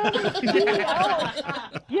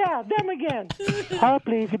 Yeah, them again. Oh,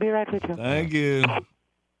 please, you'll be right with you. Thank you.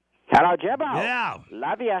 Hello, Jimbo. Yeah.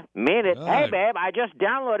 Love you. Mean it. Hey, babe, I just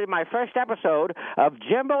downloaded my first episode of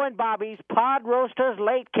Jimbo and Bobby's Pod Roasters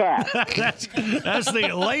Late Cast. That's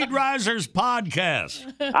the Late Risers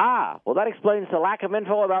podcast. Well, that explains the lack of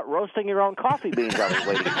info about roasting your own coffee beans I was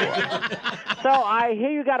waiting for. So I hear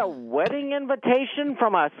you got a wedding invitation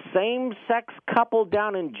from a same-sex couple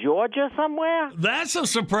down in Georgia somewhere? That's a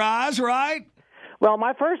surprise, right? Well,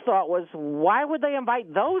 my first thought was, why would they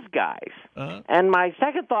invite those guys? And my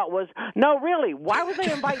second thought was, no, really, why would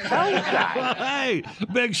they invite those guys? Hey,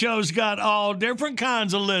 Big Show's got all different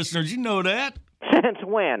kinds of listeners. You know that. Since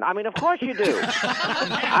when? I mean, of course you do.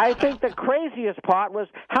 I think the craziest part was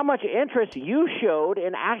how much interest you showed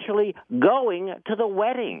in actually going to the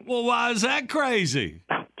wedding. Well, why is that crazy?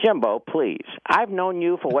 Jimbo, please. I've known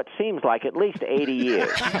you for what seems like at least 80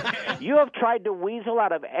 years. You have tried to weasel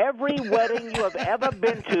out of every wedding you have ever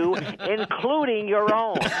been to, including your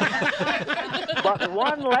own. But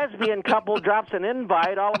one lesbian couple drops an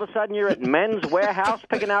invite, all of a sudden you're at Men's Warehouse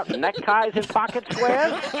picking out neckties and pocket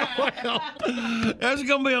squares? Well, there's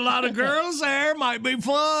going to be a lot of girls there. Might be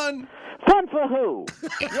fun. Fun for who?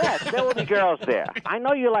 Yes, there will be girls there. I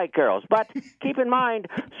know you like girls, but keep in mind,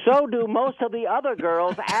 so do most of the other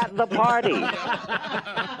girls at the party.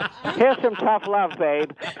 Here's some tough love,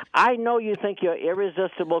 babe. I know you think you're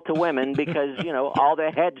irresistible to women because, all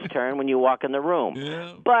their heads turn when you walk in the room.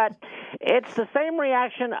 Yeah. But it's the same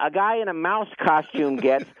reaction a guy in a mouse costume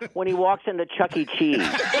gets when he walks into Chuck E. Cheese,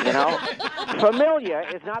 Familiar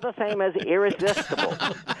is not the same as irresistible.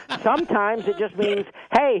 Sometimes it just means,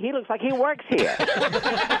 hey, he looks like he works here.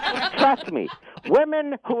 Trust me,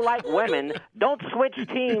 women who like women don't switch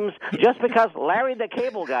teams just because Larry the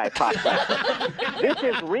Cable Guy pops up. This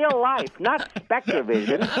is real life, not Spectre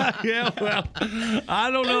Vision. Yeah, well,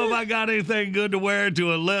 I don't know if I got anything good to wear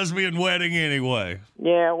to a lesbian wedding anyway.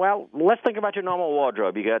 Yeah, well, let's think about your normal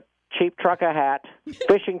wardrobe. You got cheap trucker hat,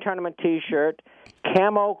 fishing tournament T-shirt,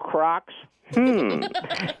 camo Crocs.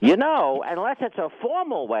 Unless it's a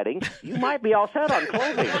formal wedding, you might be all set on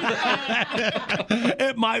clothing.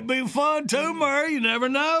 It might be fun, too, Murray. You never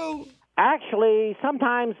know. Actually,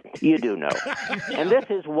 sometimes you do know. And this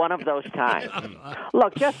is one of those times.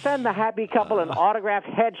 Look, just send the happy couple an autographed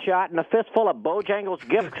headshot and a fistful of Bojangles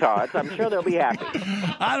gift cards. I'm sure they'll be happy.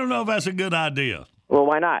 I don't know if that's a good idea. Well,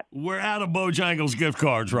 why not? We're out of Bojangles gift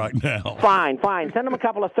cards right now. Fine. Send them a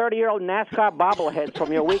couple of 30-year-old NASCAR bobbleheads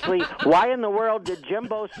from your weekly Why in the World Did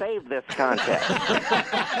Jimbo Save This contest.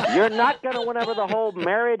 You're not going to win over the whole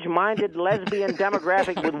marriage-minded lesbian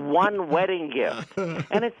demographic with one wedding gift.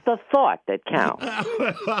 And it's the thought that counts.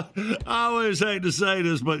 I always hate to say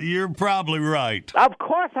this, but you're probably right. Of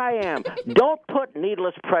course I am. Don't put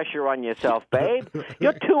needless pressure on yourself, babe.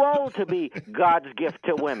 You're too old to be God's gift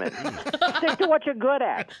to women. Stick to what you're good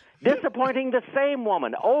at. Disappointing the same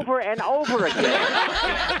woman over and over again.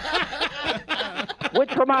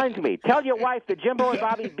 Which reminds me, tell your wife the Jimbo and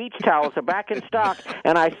Bobby beach towels are back in stock,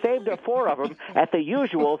 and I saved her 4 of them at the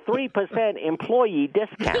usual 3% employee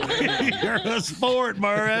discount. You're a sport,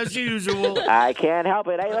 Murr, as usual. I can't help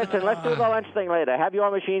it. Hey, listen, let's do the lunch thing later. Have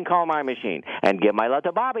your machine call my machine. And give my love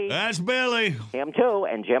to Bobby. That's Billy. Him too.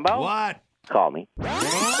 And Jimbo? What? Call me.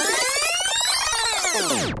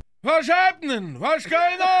 What's happening? What's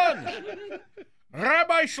going on?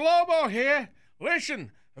 Rabbi Shlomo here.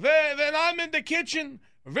 Listen, when I'm in the kitchen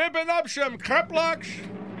whipping up some kreplachs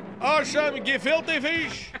or some gefilte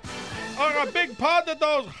fish or a big pot of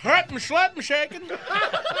those Hretten Schleppen shaking,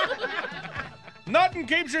 nothing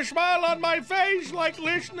keeps a smile on my face like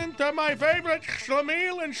listening to my favorite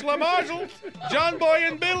Schlemiel and Schlemazel, John Boy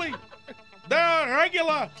and Billy. They're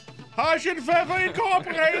regular Hush and Pfeffer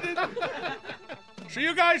Incorporated. So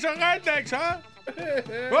you guys are rednecks, huh?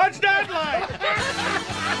 What's that like?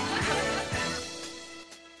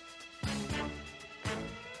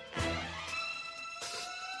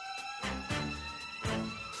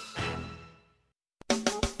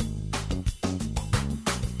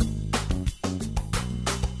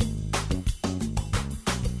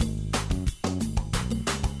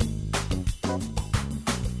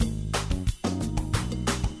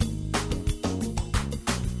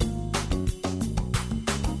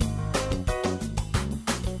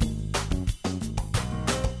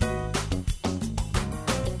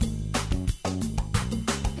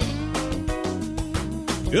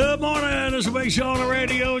 Good morning. This is a big show on the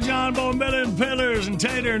radio. John Boy, Billy, and Pillars, and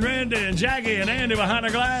Tater, and Randy, and Jackie, and Andy behind the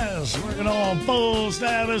glass. Working on full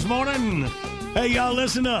staff this morning. Hey, y'all,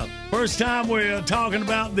 listen up. First time we're talking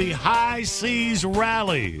about the High Seas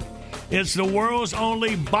Rally. It's the world's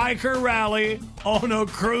only biker rally on a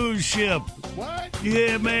cruise ship. What?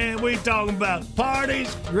 Yeah, man, we talking about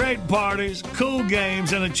parties, great parties, cool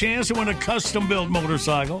games, and a chance to win a custom-built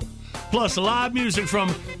motorcycle. Plus live music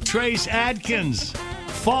from Trace Adkins,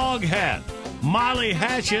 Fog Hat, Molly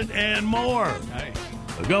Hatchet, and more. Nice.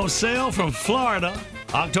 We're going to sail from Florida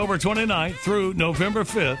October 29th through November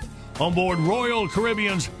 5th on board Royal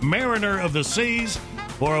Caribbean's Mariner of the Seas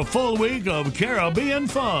for a full week of Caribbean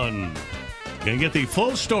fun. You can get the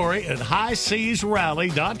full story at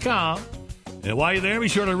highseasrally.com. And while you're there, be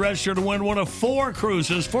sure to register to win one of 4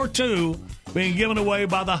 cruises for 2 being given away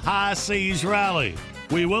by the High Seas Rally.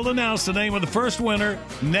 We will announce the name of the first winner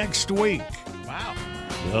next week. Wow.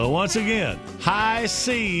 So once again, high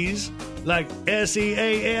seas, like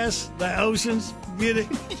SEAS, the oceans, get it?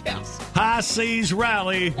 Yes.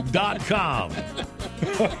 HighSeasRally.com.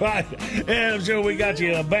 All right. And I'm sure we got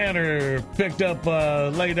you a banner picked up,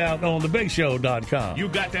 laid out on thebigshow.com. You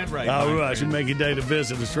got that right. All right. Should make your day to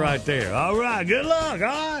visit us right there. All right. Good luck. All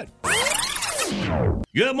right.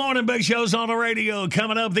 Good morning, Big Show's on the radio.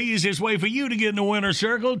 Coming up, the easiest way for you to get in the winner's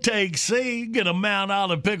circle. Take C. Get a Mount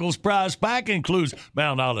Olive Pickles prize pack. Includes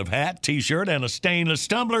Mount Olive hat, T-shirt, and a stainless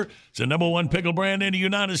tumbler. It's the #1 pickle brand in the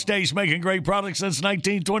United States, making great products since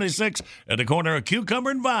 1926 at the corner of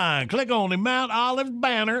Cucumber and Vine. Click on the Mount Olive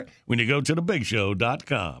banner when you go to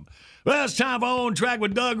thebigshow.com. Well, it's time for On Track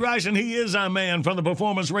with Doug Rice, and he is our man from the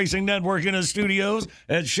Performance Racing Network in his studios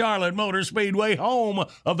at Charlotte Motor Speedway, home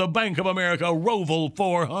of the Bank of America Roval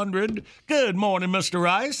 400. Good morning, Mr.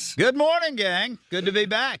 Rice. Good morning, gang. Good to be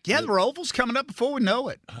back. Yeah, the Roval's coming up before we know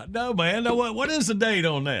it. No, man. No, what is the date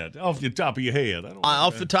on that? Off the top of your head?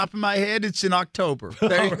 Off the top of my head, it's in October.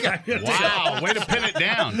 There you go. Wow, way to pin it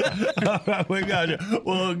down. All right, we got you.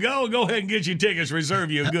 Well, go ahead and get your tickets. Reserve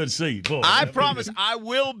you a good seat. Boy. I promise I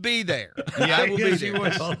will be there. Yeah, I will be there.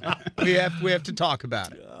 We have to talk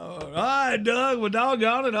about it. All right, Doug. Well,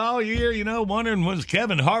 doggone it, all year, wondering, was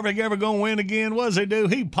Kevin Harvick ever going to win again? What does he do?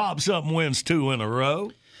 He pops up and wins 2 in a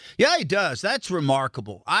row. Yeah, he does. That's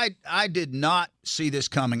remarkable. I did not see this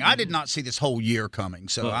coming. I did not see this whole year coming.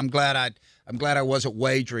 So I'm glad I wasn't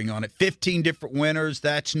wagering on it. 15 different winners,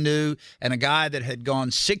 that's new. And a guy that had gone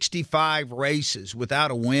 65 races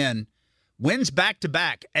without a win wins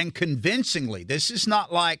back-to-back and convincingly. This is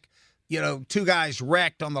not like, 2 guys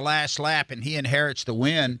wrecked on the last lap and he inherits the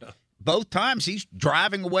win. Both times he's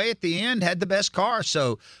driving away at the end, had the best car.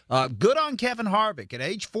 So good on Kevin Harvick. At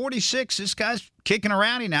age 46, this guy's kicking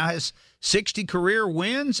around. He now has 60 career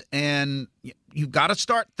wins, and you've got to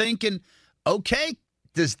start thinking, okay,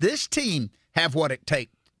 does this team have what it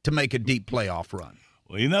takes to make a deep playoff run?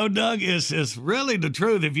 Well, Doug, it's really the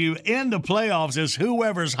truth. If you end the playoffs, it's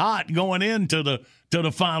whoever's hot going into the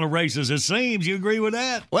final races. It seems. You agree with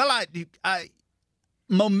that? Well, I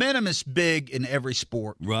momentum is big in every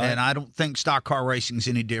sport, right? And I don't think stock car racing is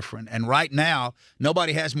any different. And right now,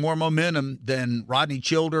 nobody has more momentum than Rodney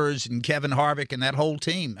Childers and Kevin Harvick and that whole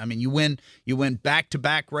team. I mean, you win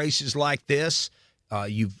back-to-back races like this.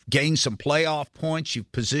 You've gained some playoff points.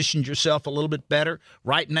 You've positioned yourself a little bit better.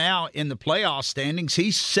 Right now in the playoff standings,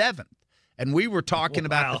 he's 7th. And we were talking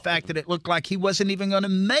about the fact that it looked like he wasn't even going to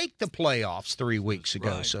make the playoffs 3 weeks ago.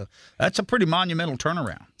 Right. So that's a pretty monumental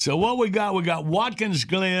turnaround. So what we got Watkins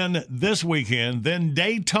Glen this weekend, then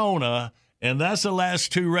Daytona, and that's the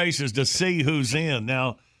last 2 races to see who's in.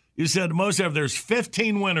 Now, you said most of there's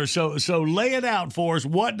 15 winners, so lay it out for us.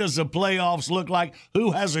 What does the playoffs look like?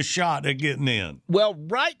 Who has a shot at getting in? Well,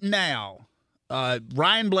 right now,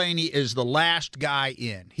 Ryan Blaney is the last guy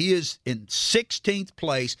in. He is in 16th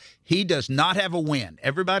place. He does not have a win.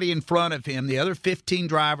 Everybody in front of him, the other 15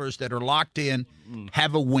 drivers that are locked in,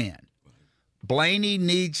 have a win. Blaney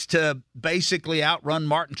needs to basically outrun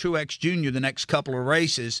Martin Truex Jr. the next couple of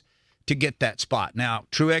races to get that spot. Now,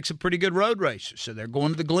 Truex a pretty good road racer, so they're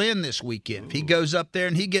going to the Glen this weekend. If he goes up there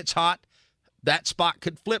and he gets hot, that spot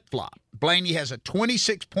could flip-flop. Blaney has a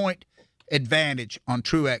 26-point advantage on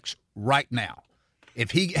Truex right now.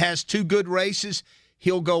 If he has 2 good races,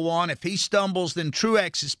 he'll go on. If he stumbles, then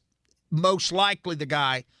Truex is most likely the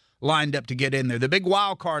guy lined up to get in there. The big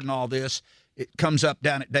wild card in all this, it comes up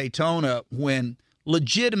down at Daytona when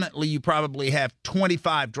legitimately you probably have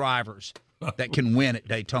 25 drivers that can win at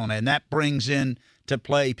Daytona, and that brings in to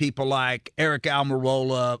play people like Eric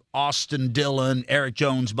Almirola, Austin Dillon, Eric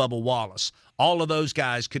Jones, Bubba Wallace. All of those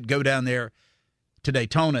guys could go down there to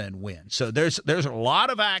Daytona and win. So there's a lot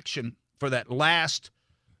of action for that last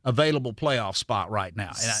available playoff spot right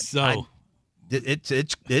now. And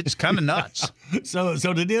it's kind of nuts. So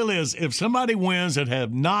the deal is, if somebody wins that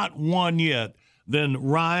have not won yet, then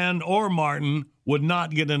Ryan or Martin would not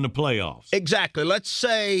get in the playoffs. Exactly. Let's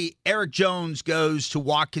say Eric Jones goes to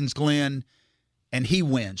Watkins Glen and he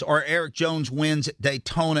wins, or Eric Jones wins at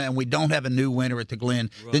Daytona and we don't have a new winner at the Glen.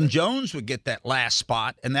 Right. Then Jones would get that last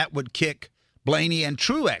spot, and that would kick Blaney and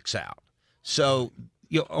Truex out. So,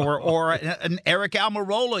 or an Eric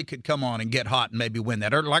Almirola could come on and get hot and maybe win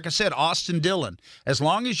that. Or like I said, Austin Dillon. As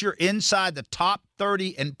long as you're inside the top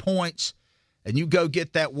 30 in points and you go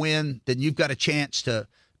get that win, then you've got a chance to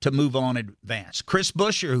move on and advance. Chris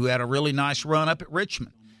Buescher, who had a really nice run up at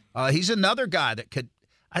Richmond, he's another guy that could,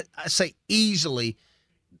 I say easily,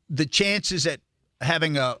 the chances at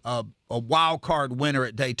having a wild card winner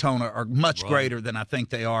at Daytona are much greater than I think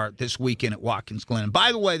they are this weekend at Watkins Glen. And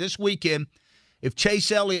by the way, this weekend if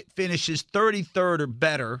Chase Elliott finishes 33rd or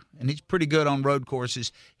better, and he's pretty good on road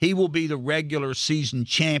courses, he will be the regular season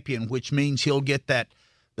champion, which means he'll get that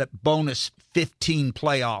bonus 15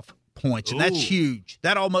 playoff points, and that's huge.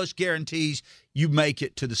 That almost guarantees you make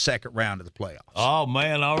it to the second round of the playoffs. Oh,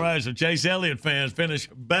 man. All right. So Chase Elliott fans finish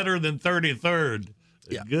better than 33rd.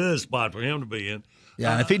 A good spot for him to be in.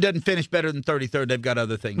 Yeah, and if he doesn't finish better than 33rd, they've got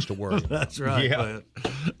other things to worry about. That's right. Yeah. Man.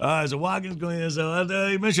 All right, so Watkins going in. So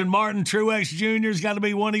you mentioned Martin Truex Jr. has got to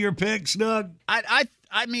be one of your picks, Doug.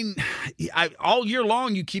 I mean, all year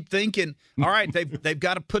long you keep thinking, all right, they've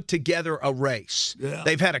got to put together a race. Yeah.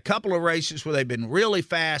 They've had a couple of races where they've been really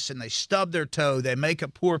fast and they stub their toe. They make a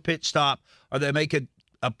poor pit stop, or they make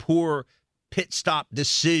a poor pit stop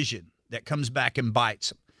decision that comes back and bites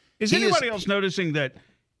them. Is anybody else noticing that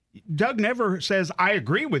Doug never says, I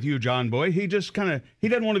agree with you, John Boy? He just he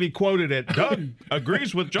doesn't want to be quoted at Doug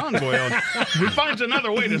agrees with John Boy. He finds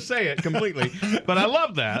another way to say it completely. But I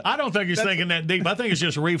love that. I don't think he's thinking that deep. I think it's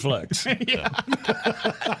just reflex. Yeah.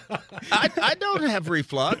 I don't have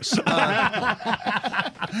reflux.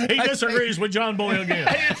 He disagrees with John Boy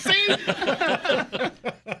again. See?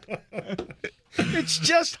 It's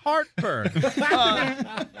just heartburn.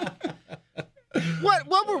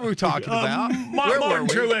 What were we talking about? Martin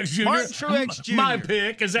Truex Jr. Martin Truex Jr. My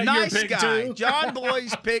pick. Is that nice your pick, guy. too? John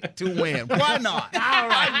Boy's pick to win. Why not? All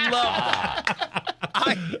right. I love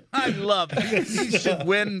that. I love it. He should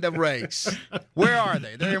win the race. Where are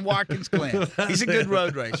they? They're in Watkins Glen. He's a good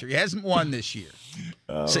road racer. He hasn't won this year.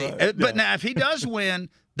 But now if he does win,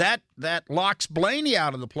 that locks Blaney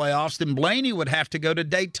out of the playoffs. Then Blaney would have to go to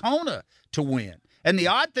Daytona to win. And the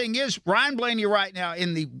odd thing is, Ryan Blaney right now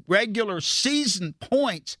in the regular season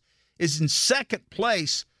points is in second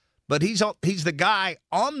place, but he's the guy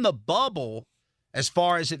on the bubble as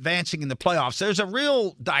far as advancing in the playoffs. There's a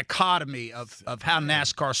real dichotomy of how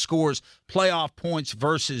NASCAR scores playoff points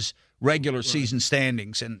versus regular season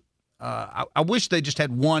standings. And I wish they just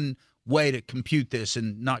had one way to compute this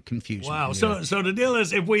and not confuse me. Wow. So the deal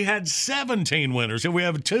is, if we had 17 winners, if we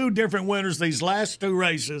have 2 different winners these last 2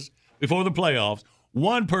 races before the playoffs,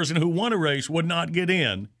 one person who won a race would not get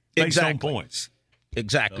in based on points.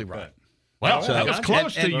 Exactly right. Well, that was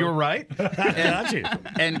close to you're right.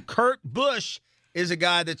 And Kurt Busch is a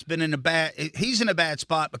guy that's been in a bad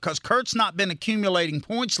spot because Kurt's not been accumulating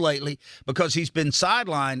points lately because he's been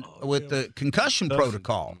sidelined with the concussion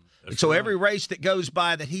protocol. So every race that goes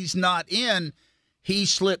by that he's not in, he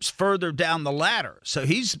slips further down the ladder. So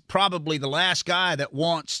he's probably the last guy that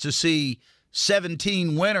wants to see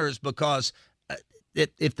 17 winners because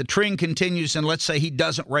if the trend continues and let's say he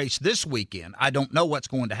doesn't race this weekend, I don't know what's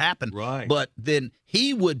going to happen. Right. But then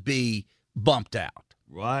he would be bumped out.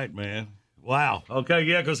 Right, man. Wow. Okay,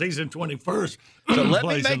 yeah, because he's in 21st. So let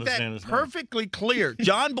me make that perfectly clear.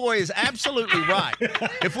 John Boy is absolutely right.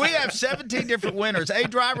 If we have 17 different winners, a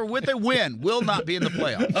driver with a win will not be in the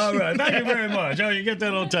playoffs. All right. Thank you very much. Oh, you get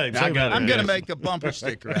that on tape. I'm going to make a bumper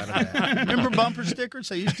sticker out of that. Remember bumper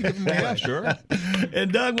stickers? I used to give them away. Yeah, sure.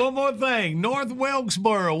 And, Doug, one more thing. North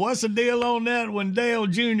Wilkesboro, what's the deal on that when Dale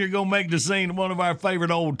Jr. going to make the scene at one of our favorite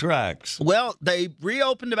old tracks? Well, they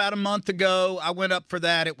reopened about a month ago. I went up for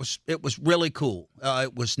that. It was really cool.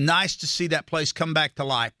 It was nice to see that place come back to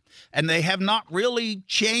life. And they have not really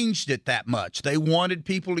changed it that much. They wanted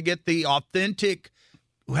people to get the authentic,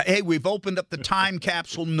 hey, we've opened up the time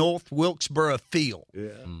capsule North Wilkesboro feel.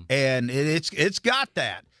 Yeah. And it's got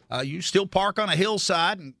that. You still park on a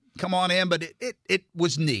hillside and come on in, but it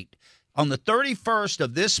was neat. On the 31st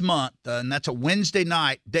of this month, and that's a Wednesday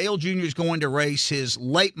night, Dale Jr. is going to race his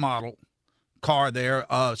late model car there,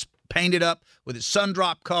 painted up with its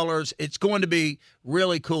Sundrop colors. It's going to be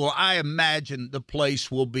really cool. I imagine the place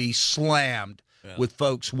will be slammed with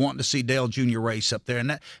folks wanting to see Dale Jr. race up there.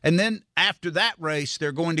 And then after that race,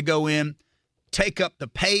 they're going to go in, take up the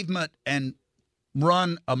pavement, and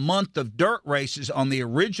run a month of dirt races on the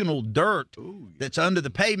original dirt that's under the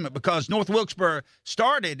pavement because North Wilkesboro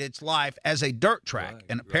started its life as a dirt track.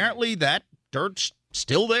 And apparently that dirt's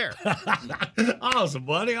still there. Awesome,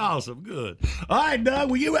 buddy. Awesome. Good. All right, Doug,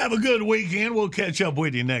 well, you have a good weekend. We'll catch up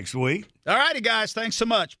with you next week. All righty, guys. Thanks so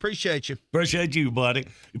much. Appreciate you. Appreciate you, buddy.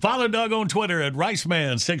 You follow Doug on Twitter at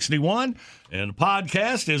RiceMan61, and the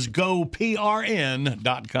podcast is GoPRN.com.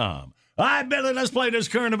 All right, Billy, let's play this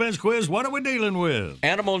current events quiz. What are we dealing with?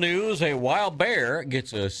 Animal news, a wild bear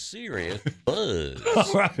gets a serious buzz.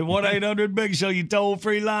 All right, 1-800-BIG SHOW, you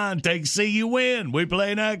toll-free line. Take C, you win. We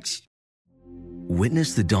play next.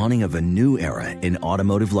 Witness the dawning of a new era in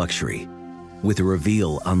automotive luxury with a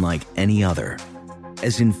reveal unlike any other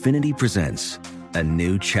as Infiniti presents a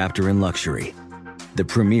new chapter in luxury, the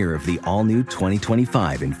premiere of the all-new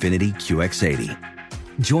 2025 Infiniti QX80.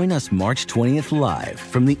 Join us March 20th live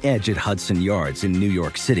from the Edge at Hudson Yards in New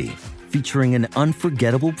York City, featuring an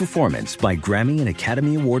unforgettable performance by Grammy and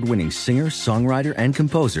Academy Award-winning singer, songwriter, and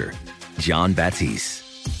composer, Jon Batiste.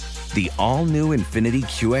 The all-new Infiniti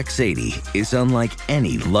QX80 is unlike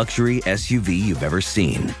any luxury SUV you've ever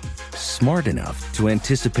seen. Smart enough to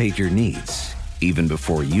anticipate your needs, even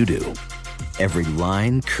before you do. Every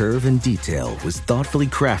line, curve, and detail was thoughtfully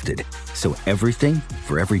crafted, so everything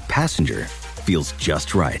for every passenger feels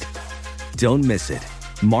just right. Don't miss it.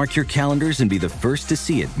 Mark your calendars and be the first to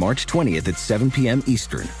see it March 20th at 7 p.m.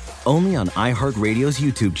 Eastern, only on iHeartRadio's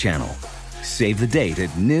YouTube channel. Save the date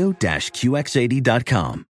at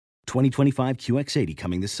new-QX80.com. 2025 QX80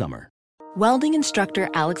 coming this summer. Welding instructor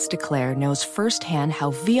Alex DeClaire knows firsthand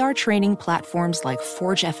how VR training platforms like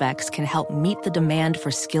ForgeFX can help meet the demand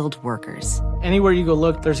for skilled workers. Anywhere you go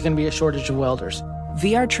look, there's going to be a shortage of welders.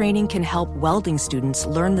 VR training can help welding students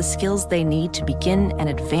learn the skills they need to begin and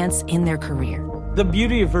advance in their career. The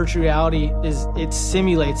beauty of virtual reality is it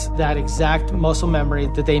simulates that exact muscle memory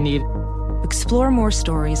that they need. Explore more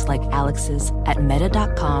stories like Alex's at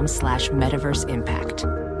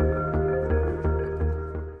meta.com/metaverseimpact.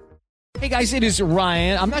 Hey guys, it is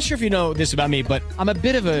Ryan. I'm not sure if you know this about me, but I'm a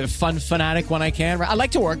bit of a fun fanatic when I can. I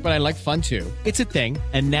like to work, but I like fun too. It's a thing.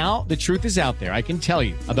 And now the truth is out there. I can tell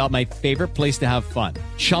you about my favorite place to have fun.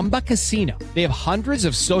 Chumba Casino. They have hundreds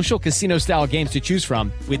of social casino style games to choose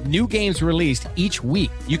from with new games released each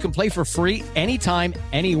week. You can play for free anytime,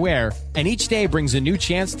 anywhere. And each day brings a new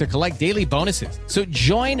chance to collect daily bonuses. So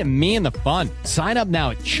join me in the fun. Sign up now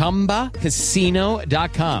at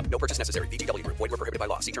ChumbaCasino.com. No purchase necessary. VGW Group. Void where prohibited by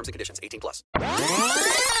law. See terms and conditions. 18+.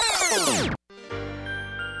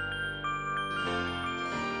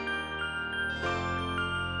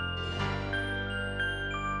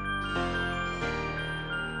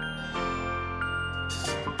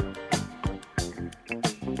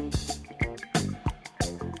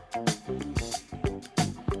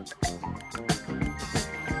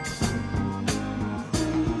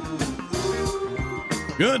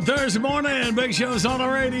 Good Thursday morning. Big Show's on the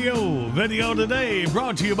radio. Video today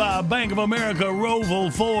brought to you by Bank of America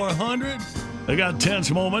Roval 400. They got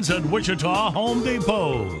tense moments at Wichita Home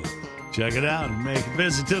Depot. Check it out and make a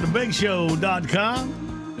visit to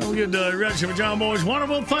thebigshow.com. Don't get the direction of John Boy's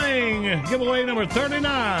Wonderful Thing. Giveaway number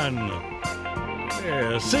 39.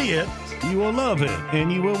 Yeah, see it. You will love it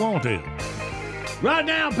and you will want it. Right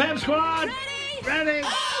now, Pep Squad. Ready?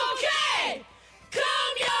 Okay!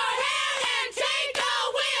 Comb your hair and take a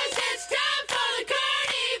whiz. It's time for the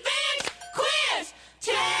current events quiz.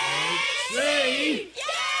 Take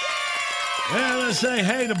Well, let's say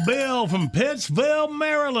hey to Bill from Pittsville,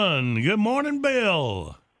 Maryland. Good morning,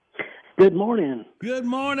 Bill. Good morning. Good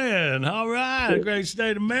morning. All right. Great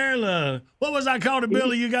state of Maryland. What was I called it,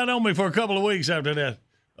 Billy? You got on me for a couple of weeks after that.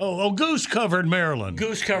 Oh, goose-covered Maryland.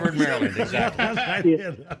 Goose-covered Maryland, exactly.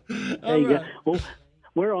 There you go. Well,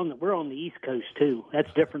 we're on the East Coast too.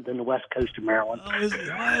 That's different than the West Coast of Maryland.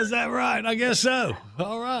 Is that right? I guess so.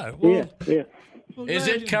 All right. Well, yeah. Is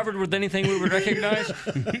it covered with anything we would recognize?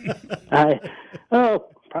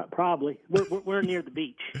 Probably. We're near the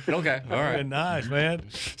beach. Okay, all right. Nice, man.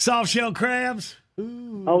 Soft shell crabs.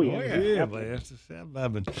 Ooh, oh yeah, man.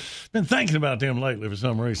 I've been thinking about them lately for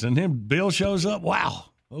some reason. And then Bill shows up. Wow.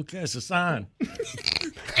 Okay, it's a sign.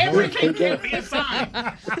 Everything can be a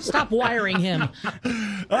sign. Stop wiring him. All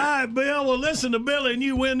right, Bill. Well, listen to Billy, and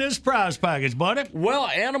you win this prize package, buddy. Well,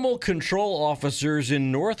 animal control officers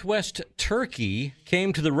in northwest Turkey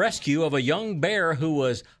came to the rescue of a young bear who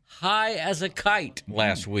was high as a kite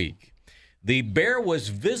last week. The bear was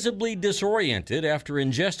visibly disoriented after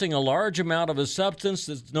ingesting a large amount of a substance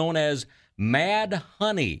that's known as mad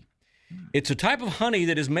honey. It's a type of honey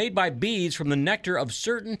that is made by bees from the nectar of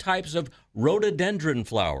certain types of rhododendron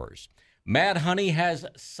flowers. Mad honey has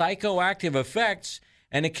psychoactive effects,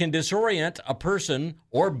 and it can disorient a person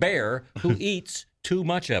or bear who eats too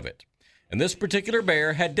much of it. And this particular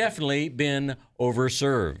bear had definitely been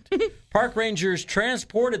overserved. Park rangers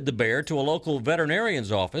transported the bear to a local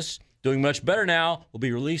veterinarian's office. Doing much better now, will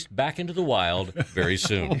be released back into the wild very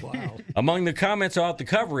soon. Wow. Among the comments about the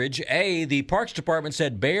coverage, the Parks Department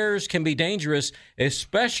said bears can be dangerous,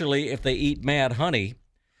 especially if they eat mad honey.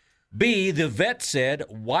 B, the vet said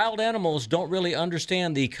wild animals don't really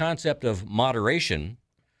understand the concept of moderation.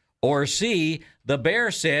 Or C, the bear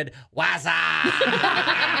said, "Wazza!"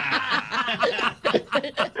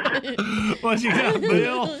 What you got,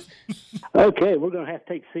 Bill? Okay, we're going to have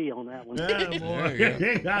to take C on that one. Yeah, boy.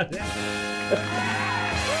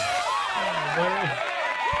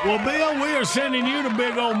 Well, Bill, we are sending you the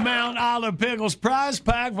big old Mount Olive Pickles prize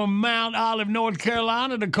pack from Mount Olive, North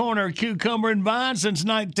Carolina, the corner of Cucumber and Vine since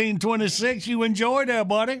 1926. You enjoy that,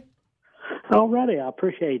 buddy? Already, I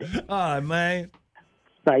appreciate it. All right, man.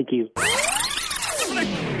 Thank you.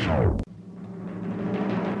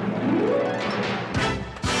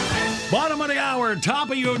 Bottom of the hour, top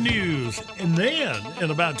of your news. And then,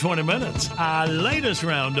 in about 20 minutes, our latest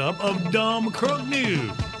roundup of dumb crook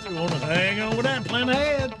news. You want to hang on with that? Plan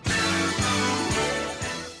ahead.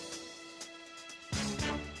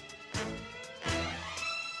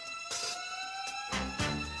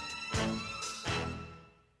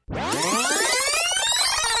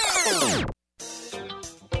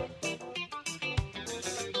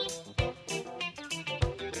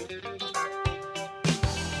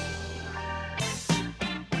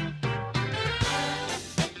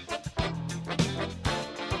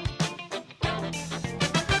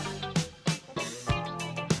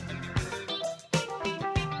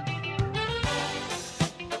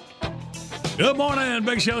 Good morning.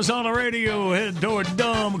 Big Show's on the radio. Head toward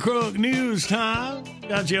Dumb Crook News time.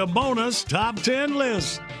 Got you a bonus top 10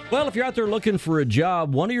 list. Well, if you're out there looking for a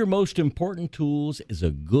job, one of your most important tools is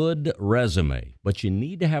a good resume. But you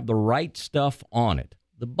need to have the right stuff on it.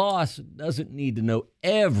 The boss doesn't need to know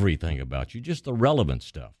everything about you, just the relevant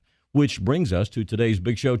stuff. Which brings us to today's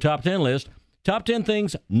Big Show top 10 list. Top 10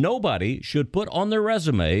 things nobody should put on their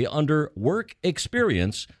resume under work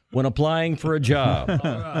experience when applying for a job. All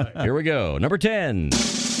right. Here we go. Number 10,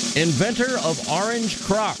 inventor of orange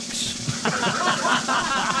Crocs.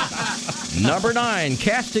 Number 9,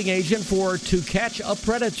 casting agent for To Catch a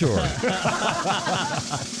Predator.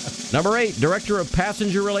 Number 8, director of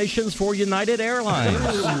passenger relations for United Airlines.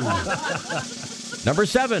 Number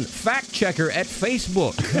 7, fact checker at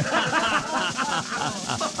Facebook.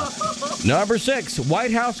 Number 6,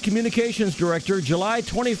 White House Communications Director, July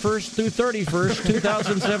 21st through 31st,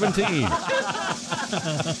 2017.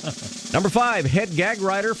 Number 5, head gag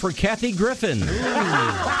writer for Kathy Griffin.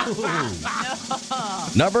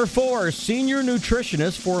 Number 4, senior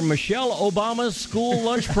nutritionist for Michelle Obama's school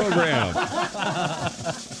lunch program.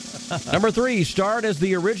 Number 3, starred as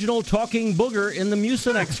the original talking booger in the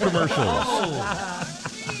Mucinex commercials.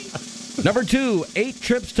 Number 2, 8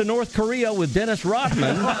 trips to North Korea with Dennis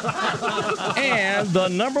Rodman. And the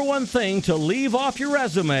number 1 thing to leave off your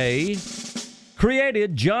resume,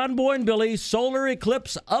 created John Boy and Billy's Solar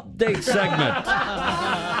Eclipse Update segment.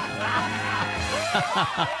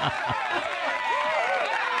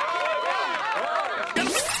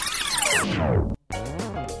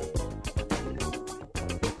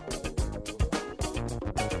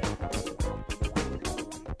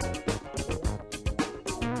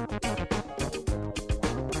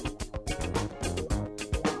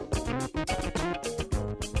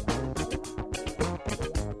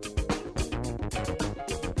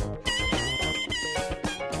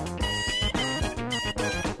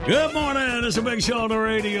 Good morning. It's a Big Show on the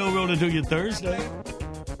radio. We're going to do you Thursday.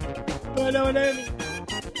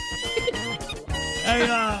 Hey,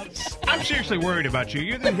 I'm seriously worried about you.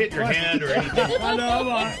 You didn't hit your head or anything. I know, I'm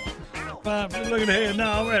all right. Fine, look at the head.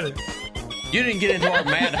 No, I'm ready. You didn't get into our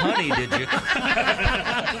Mad Honey, did you?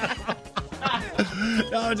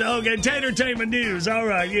 Okay, Tatertainment News. All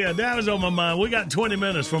right, yeah, that was on my mind. We got 20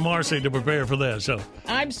 minutes for Marcy to prepare for that, so.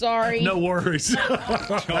 I'm sorry. No worries.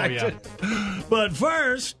 Oh, yeah. But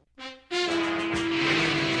first,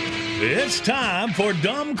 it's time for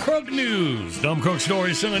Dumb Crook News. Dumb Crook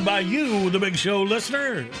stories sent in by you, the Big Show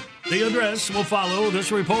listener. The address will follow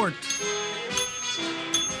this report.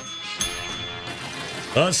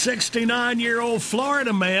 A 69-year-old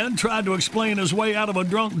Florida man tried to explain his way out of a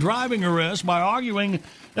drunk driving arrest by arguing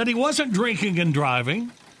that he wasn't drinking and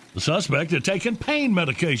driving. The suspect had taken pain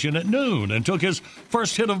medication at noon and took his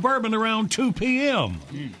first hit of bourbon around 2 p.m.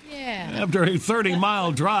 Yeah. After a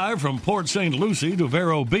 30-mile drive from Port St. Lucie to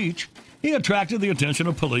Vero Beach, he attracted the attention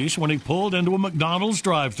of police when he pulled into a McDonald's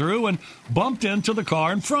drive-thru and bumped into the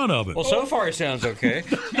car in front of it. Well, so far it sounds okay.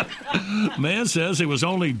 Man says he was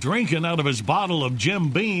only drinking out of his bottle of Jim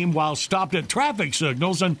Beam while stopped at traffic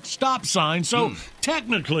signals and stop signs, so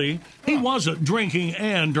technically he wasn't drinking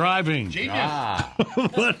and driving.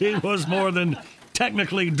 But he was more than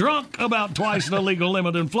technically drunk, about twice the legal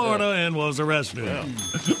limit in Florida, and was arrested.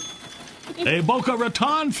 A Boca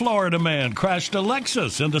Raton, Florida man crashed a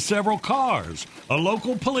Lexus into several cars, a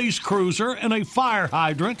local police cruiser, and a fire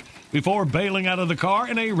hydrant before bailing out of the car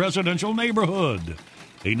in a residential neighborhood.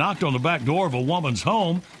 He knocked on the back door of a woman's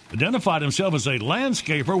home, identified himself as a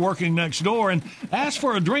landscaper working next door, and asked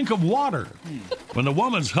for a drink of water. When the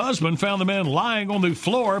woman's husband found the man lying on the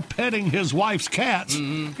floor petting his wife's cats,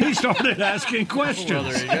 he started asking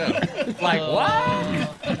questions. Well, there you go. Like,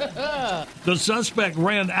 what? The suspect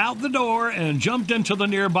ran out the door and jumped into the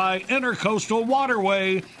nearby intercoastal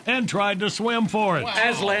waterway and tried to swim for it.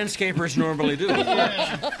 As landscapers normally do. Well,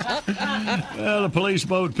 the police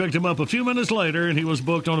boat picked him up a few minutes later, and he was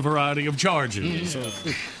booked on a variety of charges.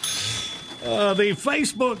 The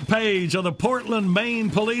Facebook page of the Portland, Maine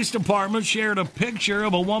Police Department shared a picture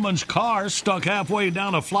of a woman's car stuck halfway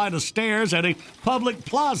down a flight of stairs at a public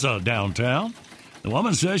plaza downtown. The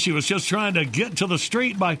woman says she was just trying to get to the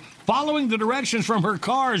street by following the directions from her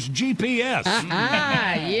car's GPS.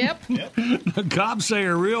 Yep. The cops say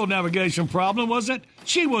her real navigation problem was that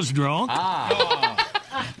she was drunk.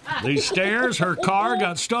 The stairs her car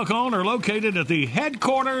got stuck on are located at the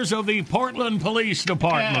headquarters of the Portland Police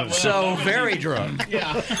Department. So very drunk.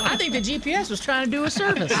 I think the GPS was trying to do a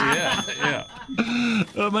service. Yeah.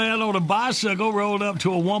 A man on a bicycle rolled up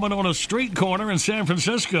to a woman on a street corner in San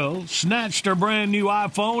Francisco, snatched her brand new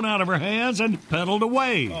iPhone out of her hands, and pedaled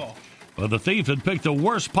away. Well, the thief had picked the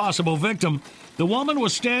worst possible victim. The woman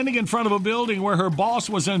was standing in front of a building where her boss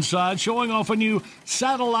was inside, showing off a new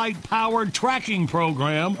satellite-powered tracking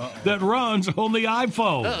program that runs on the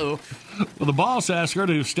iPhone. Well, the boss asked her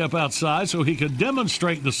to step outside so he could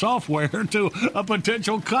demonstrate the software to a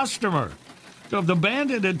potential customer. So if the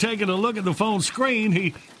bandit had taken a look at the phone screen,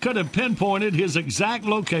 he could have pinpointed his exact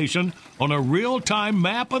location on a real-time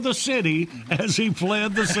map of the city as he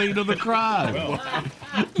fled the scene of the crime.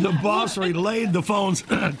 The boss relayed the phone's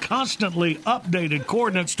constantly updated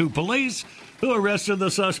coordinates to police, who arrested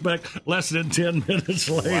the suspect less than 10 minutes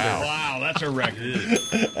later. Wow, that's a record.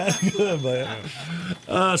 That's good,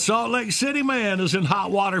 man. Salt Lake City man is in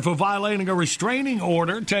hot water for violating a restraining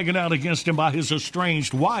order taken out against him by his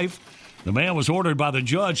estranged wife. The man was ordered by the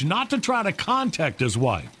judge not to try to contact his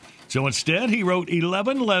wife. So instead, he wrote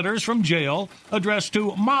 11 letters from jail addressed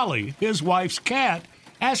to Molly, his wife's cat,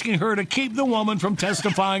 asking her to keep the woman from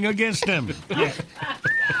testifying against him.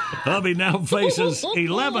 Hubby now faces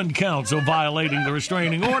 11 counts of violating the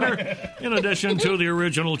restraining order, in addition to the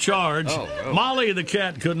original charge. Molly, the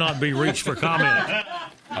cat, could not be reached for comment.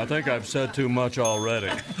 I think I've said too much already.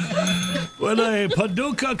 When a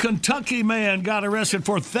Paducah, Kentucky man got arrested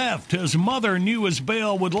for theft, his mother knew his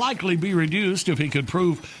bail would likely be reduced if he could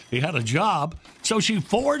prove he had a job, so she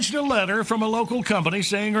forged a letter from a local company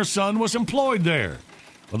saying her son was employed there.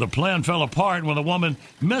 Well, the plan fell apart when the woman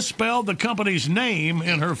misspelled the company's name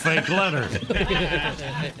in her fake letter.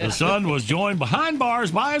 The son was joined behind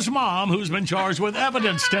bars by his mom, who's been charged with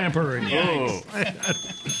evidence tampering.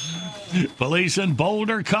 Police in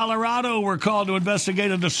Boulder, Colorado were called to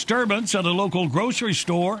investigate a disturbance at a local grocery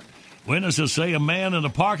store. Witnesses say a man in the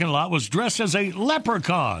parking lot was dressed as a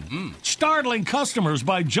leprechaun, startling customers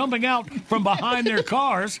by jumping out from behind their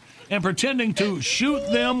cars and pretending to shoot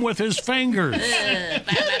them with his fingers.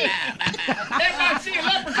 Everybody see a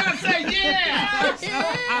leprechaun say,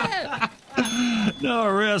 yeah! No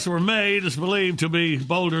arrests were made. It's believed to be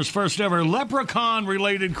Boulder's first ever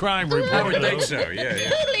leprechaun-related crime report. I would think so, yeah.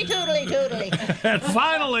 Toodly, toodly, toodly. And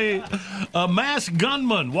finally, a masked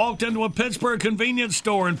gunman walked into a Pittsburgh convenience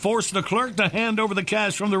store and forced the clerk to hand over the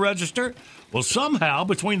cash from the register. Well, somehow,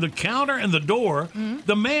 between the counter and the door,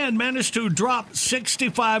 the man managed to drop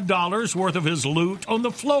 $65 worth of his loot on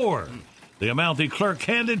the floor. The amount the clerk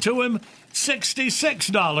handed to him,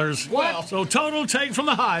 $66. What? So total take from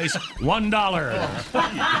the heist, $1.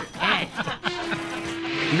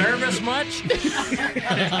 Nervous much?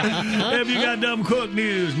 If you got Dumb Crook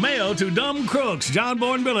news, mail to Dumb Crooks, John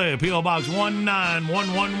Boy and Billy, P.O. Box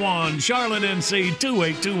 19111, Charlotte, NC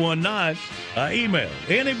 28219. Email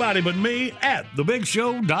anybody but me at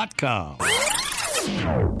thebigshow.com.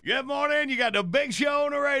 Good morning. You got The Big Show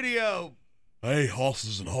on the radio. Hey,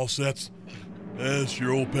 hosses and hossettes. That's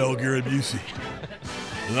your old pal Gary Busey.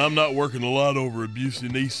 And I'm not working a lot over at Busey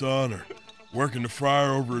Nissan or working the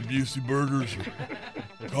fryer over at Busey Burgers or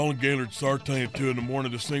calling Gaylord Sartain at 2 in the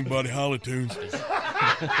morning to sing Buddy Holly tunes.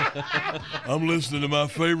 I'm listening to my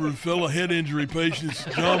favorite fellow head injury patients,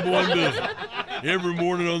 John Boy and Billy, every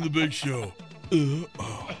morning on The Big Show.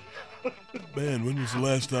 Man, when was the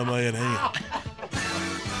last time I had ham?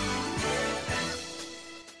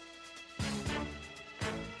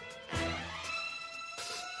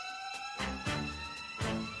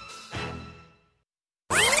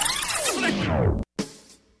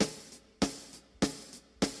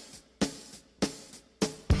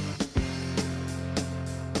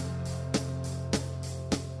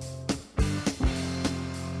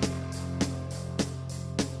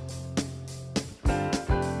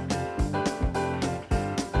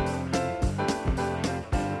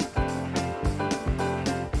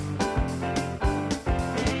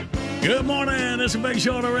 Good morning. It's a Big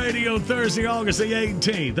Show on the radio, Thursday, August the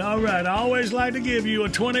 18th. All right, I always like to give you a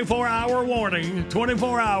 24-hour warning.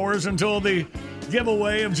 24 hours until the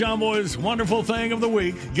giveaway of John Boy's Wonderful Thing of the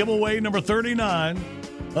Week. Giveaway number 39,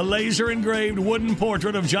 a laser-engraved wooden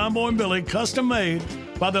portrait of John Boy and Billy, custom-made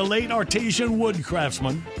by the late artesian wood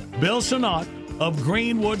craftsman, Bill Sinott of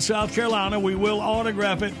Greenwood, South Carolina. We will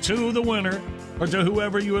autograph it to the winner or to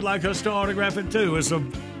whoever you would like us to autograph it to. It's a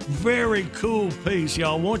very cool piece,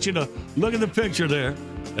 y'all. I want you to look at the picture there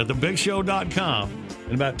at thebigshow.com.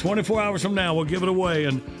 In about 24 hours from now, we'll give it away.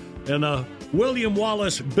 And William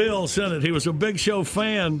Wallace Bill sent it. He was a Big Show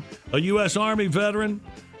fan, a U.S. Army veteran,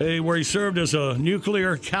 where he served as a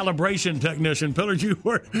nuclear calibration technician. Pillars, you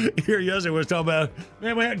were here yesterday, was talking about,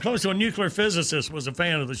 man, we had close to a nuclear physicist was a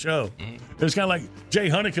fan of the show. It was kind of like Jay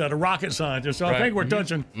Honeycutt, a rocket scientist. So I think we're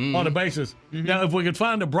touching on the basis. Now, if we could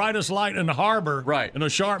find the brightest light in the harbor and a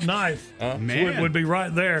sharp knife, would be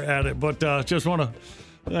right there at it. But just want to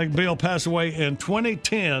thank Bill. Passed away in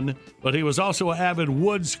 2010, but he was also an avid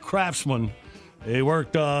woods craftsman. He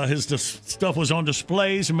worked, his stuff was on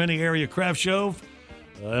displays in many area craft shows.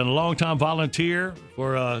 And a longtime volunteer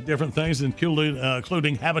for different things,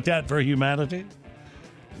 including Habitat for Humanity.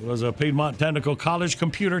 He was a Piedmont Technical College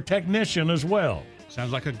computer technician as well.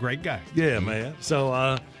 Sounds like a great guy. Yeah, man.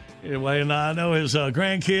 So, anyway, and I know his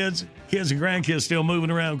kids and grandkids still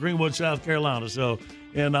moving around Greenwood, South Carolina. So,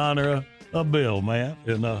 in honor of Bill, man.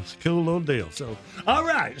 And it's a cool little deal. So, all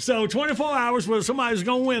right. So, 24 hours where somebody's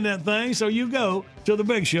going to win that thing. So, you go to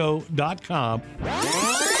thebigshow.com.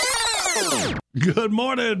 Good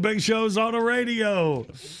morning, Big Show's on the radio.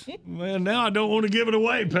 Man, now I don't want to give it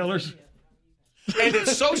away, Pillars. And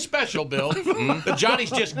it's so special, Bill, that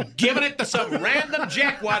Johnny's just giving it to some random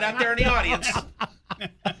jackwad out there in the audience.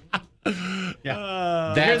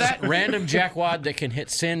 That's random jackwad that can hit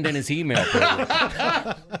send in his email.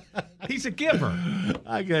 He's a giver.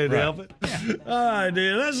 I can't help it. Yeah. All right,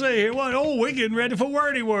 dude. Let's see here. We're getting ready for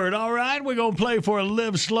Wordy Word. All right, we're going to play for a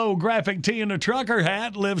Live Slow graphic tee and a trucker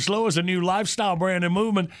hat. Live Slow is a new lifestyle brand and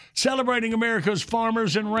movement celebrating America's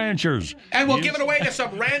farmers and ranchers. And we'll give it away to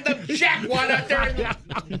some random jackwad out there.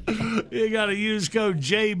 You got to use code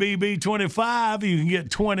JBB25. You can get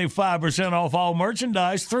 25% off all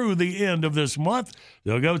merchandise through the end of this month.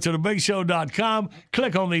 So go to thebigshow.com,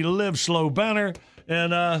 click on the Live Slow banner,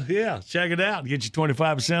 and, check it out. Get you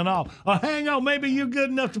 25% off. Or hang on, maybe you're good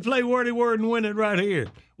enough to play Wordy Word and win it right here.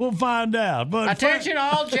 We'll find out. But attention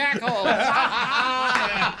all jackholes.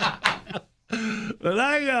 But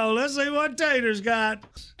hang on, let's see what Tater's got.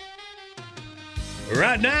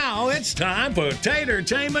 Right now, it's time for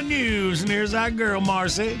Tatertainment News. And here's our girl,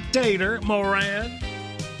 Marcy Tater Moran.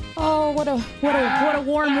 Oh, what a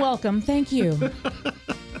warm welcome. Thank you.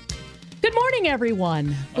 Good morning,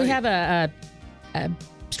 everyone. We have a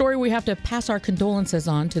story we have to pass our condolences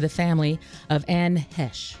on to the family of Ann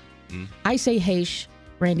Hesh. I say Hesh.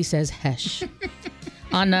 Randy says Hesh.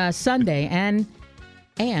 On Sunday,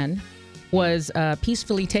 Ann was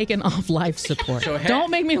peacefully taken off life support. So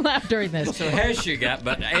don't make me laugh during this. So Hesh you got,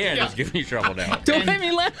 but Ann is giving you trouble now. Don't make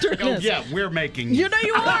me laugh during this. Yeah, we're making you.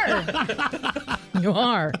 You are. You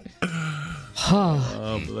are.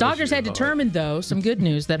 Doctors had determined, though, some good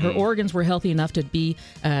news, that her organs were healthy enough to be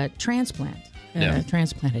transplanted,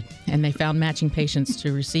 and they found matching patients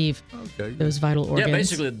to receive those vital organs. Yeah,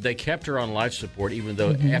 basically, they kept her on life support, even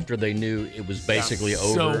though after they knew it was basically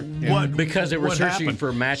over. Because they were searching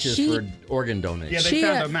for matches for organ donation. Yeah, they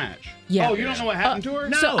found a match. Yeah. Oh, you don't know what happened to her?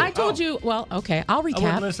 No. So I told you, well, okay, I'll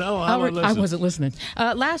recap. I wasn't listening.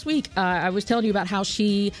 Last week, I was telling you about how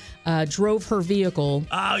she drove her vehicle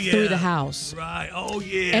through the house. Right. Oh,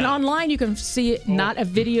 yeah. And online, you can see not a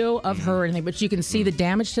video of her or anything, but you can see the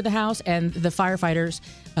damage to the house, and the firefighters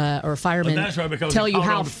or firemen tell you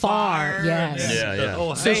how far. Yes.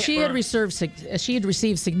 Yeah. So she had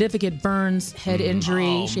received significant burns, head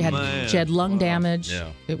injury. She had lung damage.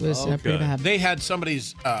 Yeah. It was pretty bad. They had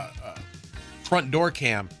somebody's front door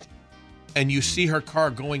cam, and you see her car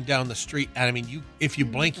going down the street, and I mean, if you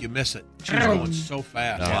blink, you miss it. She's going so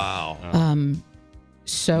fast. Wow.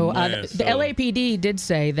 So the LAPD did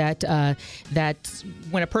say that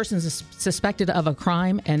when a person is suspected of a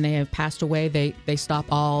crime and they have passed away, they stop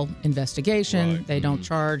all investigation. Right. They don't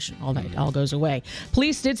charge. All that all goes away.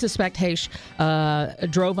 Police did suspect Hesh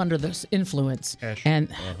drove under this influence, and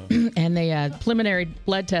the preliminary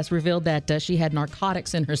blood test revealed that she had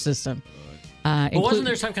narcotics in her system. But wasn't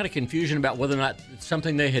there some kind of confusion about whether or not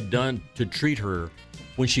something they had done to treat her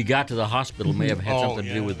when she got to the hospital may have had something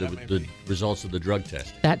to do with the results of the drug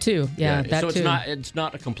test? That too, that so too. it's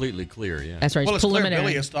not completely clear. Yeah, that's right. Well, it's clear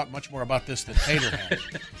Billy has thought much more about this than Tater has.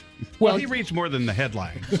 Well, he reads more than the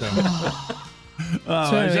headline. So.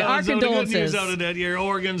 Our so condolences. The good news out of that, your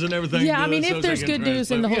organs and everything. Yeah, I mean, if there's good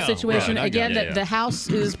news in the whole situation, again, the house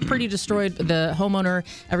is pretty destroyed. The homeowner,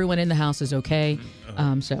 everyone in the house is okay.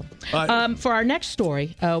 For our next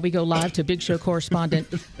story, we go live to Big Show correspondent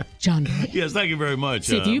John Bray. Yes, thank you very much.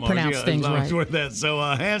 See if you pronounce things right. With that. So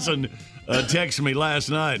Hanson texted me last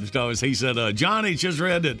night. He said, Johnny just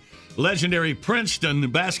read that legendary Princeton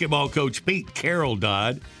basketball coach Pete Carroll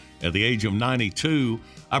died at the age of 92.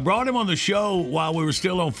 I brought him on the show while we were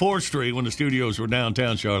still on 4th Street when the studios were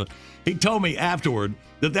downtown Charlotte. He told me afterward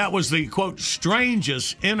that was the, quote,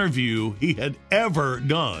 strangest interview he had ever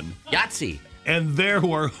done. Yahtzee. And there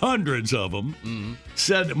were hundreds of them. Mm-hmm.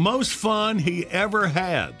 Said most fun he ever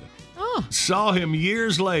had. Oh. Saw him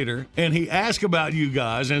years later, and he asked about you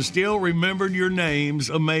guys and still remembered your names.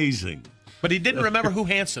 Amazing. But he didn't remember who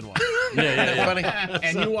Hanson was. Yeah. Funny.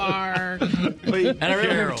 And you are. And I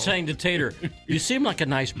remember saying to Tater, "You seem like a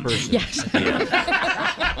nice person." Yes.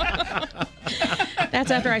 That's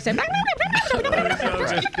after I said.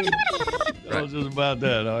 I was just about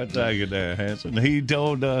that. All right, thank you there, Hanson. He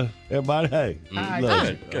told everybody, hey,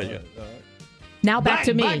 Good. Now back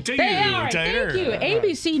to me. Back to you, Thank Tater. you.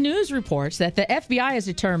 ABC News reports that the FBI has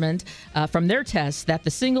determined from their tests that the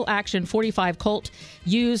single-action .45 Colt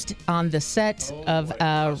used on the set of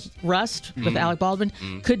Rust with Alec Baldwin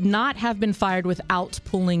could not have been fired without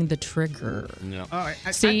pulling the trigger. No. All right.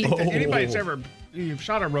 I See? think that anybody that's ever you've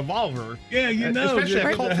shot a revolver, especially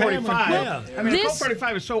a Colt 45. Yeah. I mean, a Colt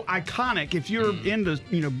 45 is so iconic. If you're into,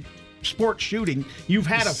 sports shooting, you've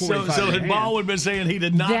had a 45. So had Baldwin been saying he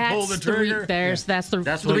did not pull the trigger? That's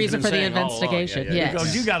the reason for the investigation. Yes.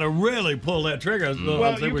 Because you got to really pull that trigger.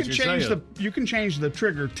 Well, you can change the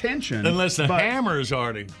trigger tension unless the hammer is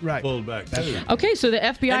already pulled back. Okay, so the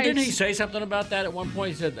FBI. And didn't he say something about that at one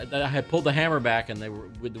point? He said that I had pulled the hammer back and they were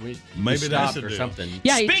maybe stopped that's or something.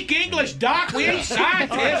 Yeah, Speak English, Doc. We ain't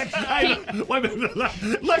scientists. Wait a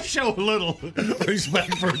minute. Let's show a little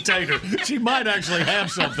respect for Tater. She might actually have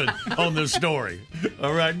something on this story.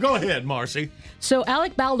 All right, go ahead, Marcy. So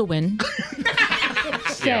Alec Baldwin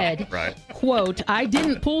said, quote, "I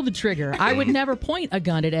didn't pull the trigger. I would never point a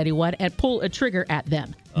gun at anyone and pull a trigger at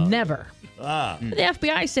them. Never." The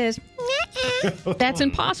FBI says, that's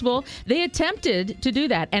impossible. They attempted to do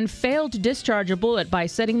that and failed to discharge a bullet by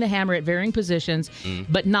setting the hammer at varying positions,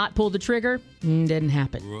 but not pull the trigger. Didn't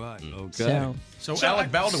happen. Right. Okay. So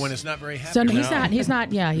Alec Baldwin is not very happy. So he's not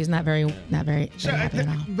very happy at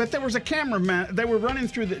all. But there was a cameraman. They were running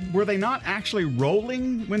through were they not actually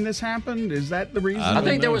rolling when this happened? Is that the reason? I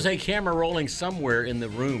think there was a camera rolling somewhere in the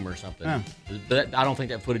room or something. But I don't think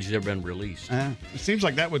that footage has ever been released. It seems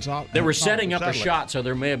like that was all. They were setting up a shot, so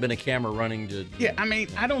there may have been a camera running to. Yeah, I mean,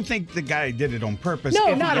 I don't think the guy did it on purpose.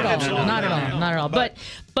 No, not at all. Not at all. But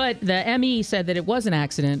the ME said that it was an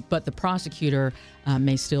accident, but the prosecutor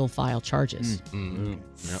may still file charges.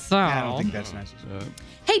 So, I don't think that's necessary.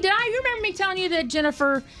 Hey, you remember me telling you that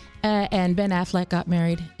Jennifer and Ben Affleck got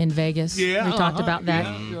married in Vegas? Yeah. We talked about that.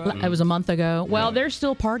 It was a month ago. Well, they're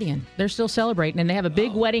still partying. They're still celebrating, and they have a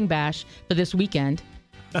big wedding bash for this weekend.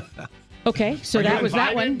 Okay, so that was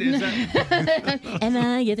that one.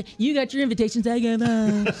 And you got your invitations. I got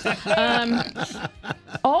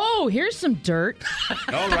here's some dirt.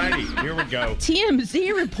 All righty, here we go.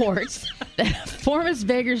 TMZ reports that a former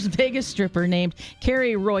Vegas stripper named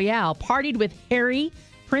Carrie Royale partied with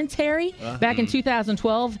Prince Harry, back in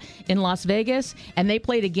 2012 in Las Vegas, and they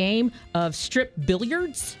played a game of strip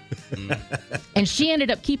billiards. And she ended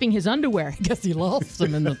up keeping his underwear. I guess he lost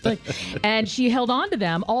them in the thing. And she held on to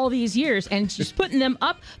them all these years, and she's putting them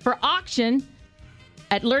up for auction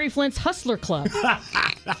at Larry Flint's Hustler Club.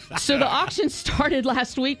 So the auction started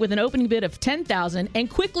last week with an opening bid of $10,000 and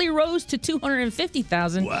quickly rose to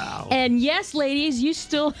 $250,000. Wow. And yes, ladies, you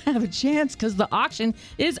still have a chance because the auction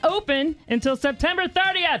is open until September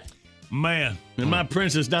 30th. Man, and my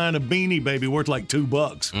Princess Diana beanie baby worth like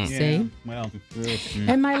 $2. See? Well.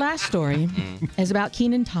 And my last story is about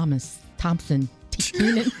Kenan Thompson.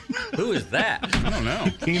 Who is that? I don't know.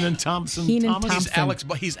 Kenan Thompson. He's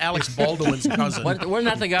Alex Baldwin's cousin. Wasn't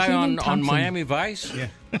that the guy on Miami Vice? Yeah.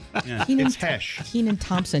 It's Hesh. Kenan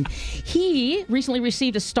Thompson. He recently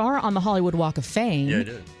received a star on the Hollywood Walk of Fame. Yeah, he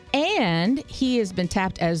did. And he has been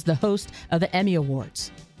tapped as the host of the Emmy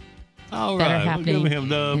Awards. All that are right, happening we'll give him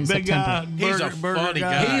the in big guy. September. He's a funny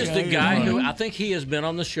guy. He is the guy who I think he has been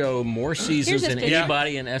on the show more seasons than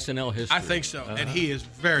anybody in SNL history. I think so, and he is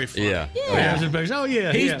very funny. Yeah. Oh,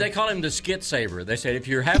 yeah. They call him the skit saver. They said if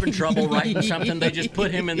you're having trouble writing something, they just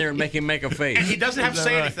put him in there and make him make a face. And he doesn't have to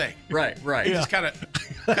say anything. Right. He just kind of.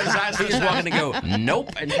 He just walking to go, nope,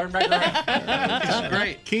 and turn back around. It's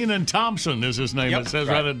great. Keenan Thompson is his name. Yep, It says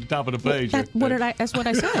right at the top of the page. That's what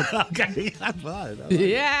I said. Okay, I thought it.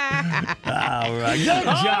 Yeah. All right. Good job,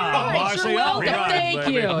 Right, Marcy. you're welcome. All right, Thank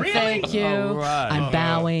baby. you. Really? Thank you. All right. I'm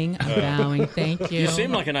bowing. Thank you. You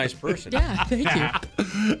seem like a nice person. Yeah, thank you.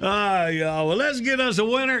 All right, y'all. Well, let's get us a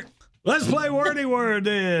winner. Let's play Wordy Word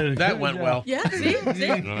then. That went well. Yeah, see? All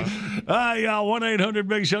right, y'all.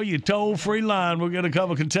 1-800-BIG-SHOW, you toll-free line. We'll get a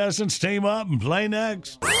couple contestants, team up, and play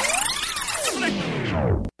next.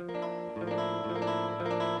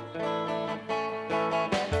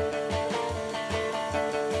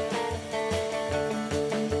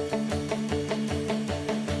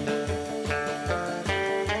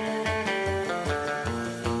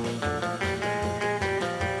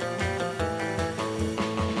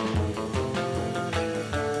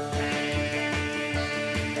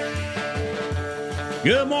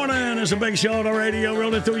 Good morning. It's a Big Show on the radio,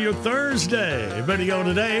 rolling through your Thursday. Video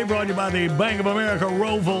today brought to you by the Bank of America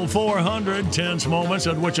Roval 400. Tense moments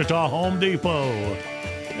at Wichita Home Depot.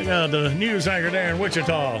 We got the news anchor there in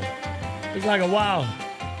Wichita. It's like a wild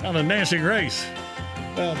kind of Nancy Grace.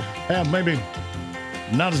 Well, have maybe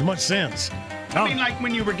not as much sense. I mean, like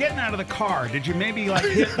when you were getting out of the car, did you maybe like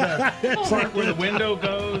hit the part where the window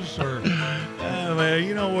goes, or? Man,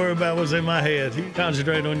 you don't worry about what's in my head. You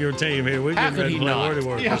concentrate on your team here. We're getting ready to play Wordy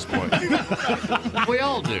Word at this point. We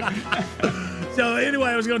all do. So anyway,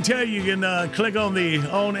 I was going to tell you, you can click on the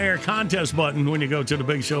on-air contest button when you go to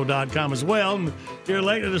thebigshow.com as well. And here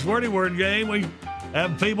late in this Wordy Word game, we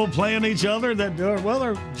have people playing each other that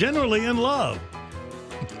are generally in love.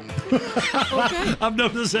 Okay. I've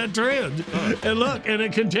noticed that trend. And look, and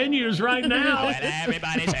it continues right now. Well,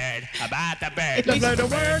 everybody's heard about the bird. The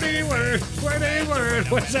Wordy Word.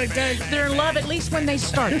 What's that take? They're in love at least when they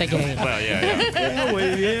start the game. Well, yeah.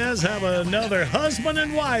 Well, we have another husband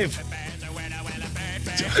and wife.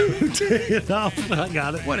 I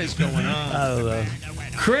got it. What is going on? I don't know.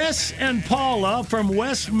 Chris and Paula from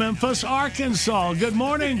West Memphis, Arkansas. Good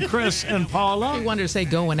morning, Chris and Paula. We wanted to say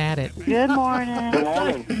going at it. Good morning. Good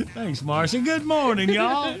morning. Thanks, Marcy. Good morning,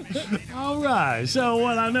 y'all. All right. So,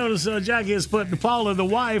 what I noticed, Jackie is putting Paula, the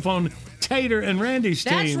wife, on Tater and Randy's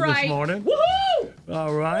team this morning. Woohoo!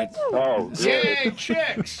 All right. Oh, Yay,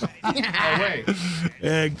 chicks! Oh, wait.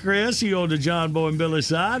 And Chris, you on the John Boy and Billy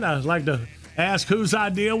side. I'd like to ask whose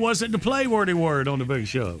idea was it to play Wordy Word on the Big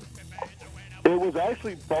Show? It was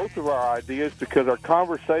actually both of our ideas because our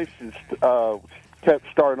conversations kept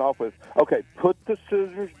starting off with, okay, put the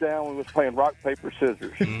scissors down. We was playing rock, paper,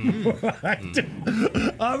 scissors.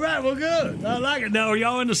 All right, well, good. I like it. Now, are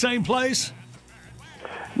y'all in the same place?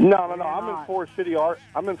 No. I'm in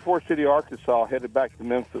Forest City, Arkansas, headed back to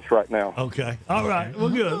Memphis right now. Okay. All right. Well,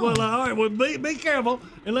 good. Well, all right. Well, be careful,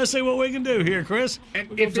 and let's see what we can do here, Chris. And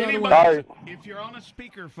We'll if go the other way. anybody, if you're on a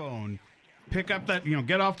speakerphone, pick up that,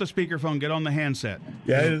 get off the speakerphone, get on the handset.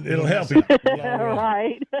 Yeah, it'll help you.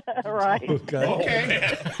 Right.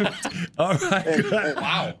 Okay. All right. Good.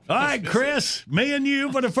 Wow. All right, Chris, me and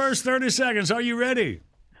you for the first 30 seconds. Are you ready?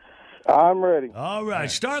 I'm ready. All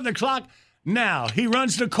right. Start the clock now. He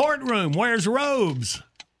runs the courtroom, wears robes.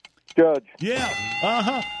 Judge. Yeah.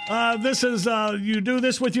 This is, you do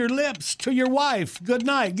this with your lips to your wife. Good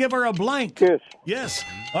night. Give her a blank. Kiss. Yes.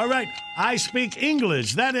 All right. I speak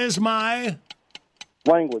English. That is my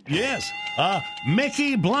Language. yes.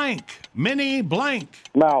 Mickey blank. Minnie blank.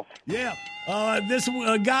 Mouth. Yeah. This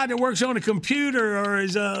guy that works on a computer or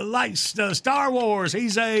is likes Star Wars.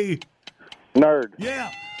 He's a Nerd. yeah.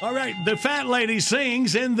 All right. The fat lady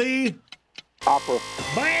sings in the Opera.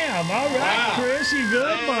 bam. All right, Chris, you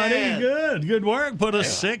good, buddy? Good. Good work. Put a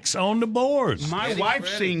 6 on the board. My wife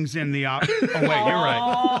sings in the opera. Oh, wait, you're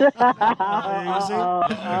right.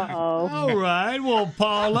 All right. Well,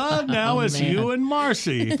 Paula, now it's man. you and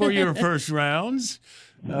Marcy for your first rounds.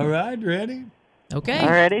 All right. Ready? Okay. All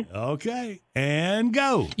ready? Okay. And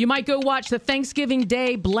go. You might go watch the Thanksgiving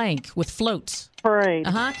Day blank with floats. Parade.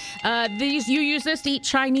 You use this to eat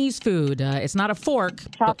Chinese food. It's not a fork.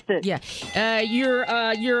 Chopstick. Yeah.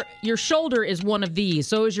 Your shoulder is one of these.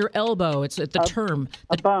 So is your elbow. It's the term.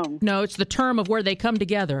 A bone. No, it's the term of where they come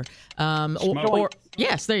together. Or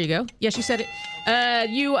yes, there you go. Yes, you said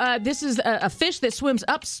it. This is a fish that swims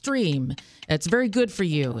upstream. It's very good for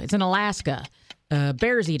you. It's in Alaska.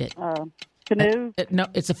 Bears eat it. Canoe. No,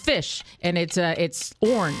 it's a fish, and it's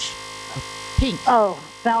orange, pink. Oh,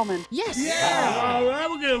 salmon. Yes. Yeah. All right.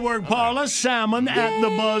 Well, good work, Paula. Salmon at the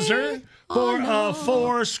buzzer for a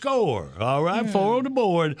 4 score. All right. 4 on the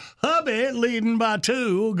board. Hubby leading by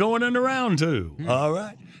 2, going into round 2. All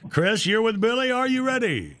right. Chris, you're with Billy. Are you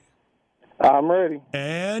ready? I'm ready.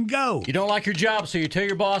 And go. You don't like your job, so you tell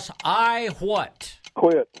your boss, I what?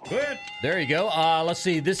 Quit. There you go. Let's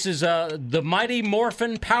see. This is the Mighty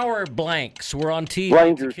Morphin Power Blanks. We're on TV.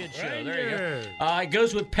 Rangers. It's a kid show. There you go. It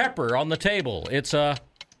goes with pepper on the table. It's Salt.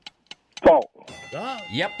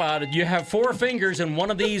 Yep. You have 4 fingers and one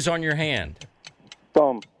of these on your hand.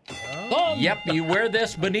 Thumb. Yep. You wear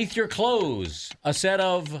this beneath your clothes. A set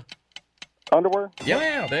of underwear. Yep.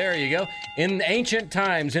 Wow. There you go. In ancient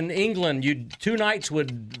times in England, 2 knights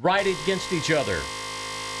would ride against each other.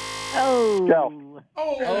 Cow.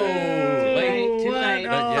 Late. Too late.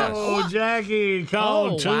 Yes. Oh, Jackie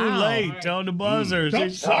called too late on the buzzer.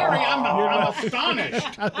 Sorry, I'm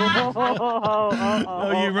astonished.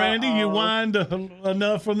 Oh, Randy, you whined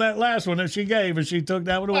enough from that last one that she gave, and she took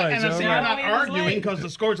that one away. And I'm not arguing because the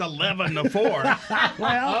score's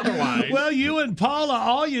 11-4. Well, you and Paula,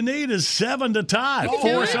 all you need is 7 to tie.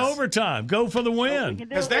 Force overtime. Go for the win.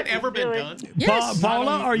 Has that ever been done? Yes.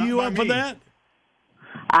 Paula, are you up for that?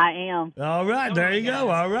 I am. All right, there you go.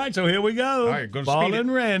 All right, so here we go. All right, go to Paula speed it.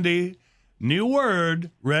 and Randy, new word,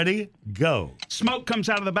 ready, go. Smoke comes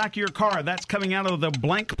out of the back of your car. That's coming out of the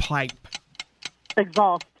blank pipe.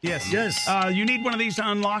 Exhaust. Yes. Yes. You need one of these to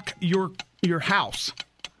unlock your house.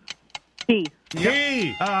 Key.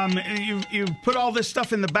 Key. You put all this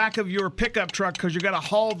stuff in the back of your pickup truck because you got to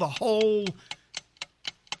haul the whole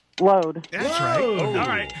load. That's right. All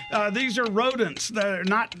right. These are rodents. They're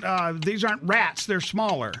not. These aren't rats. They're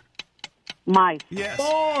smaller. Mice. Yes.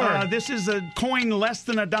 This is a coin less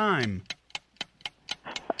than a dime.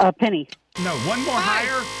 A penny. No. One more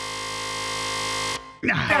higher.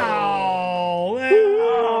 Oh,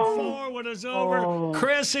 4 when it's over.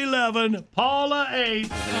 Chris 11, Paula 8,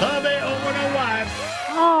 hubby over the wife.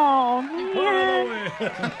 Oh, man.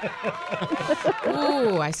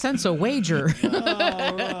 Ooh, I sense a wager.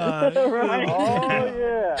 Right. Oh,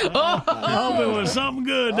 yeah. I hope it was something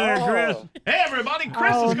good there, Chris. Hey, everybody,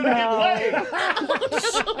 Chris is going to get laid.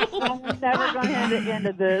 I'm never going to end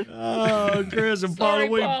of this. Oh, Chris and Paula, Sorry,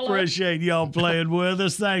 we Paula. appreciate y'all playing with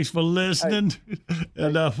us. Thanks for listening.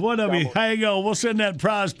 And one of you, hang on, we'll send that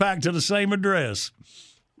prize pack to the same address.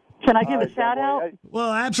 Can I give a shout out?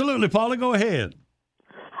 Well, absolutely, Paula, go ahead.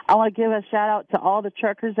 I want to give a shout out to all the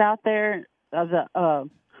truckers out there of the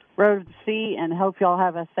Road to the Sea, and hope y'all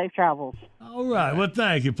have a safe travels. All right. Well,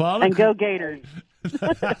 thank you, Paula. And go Gators. I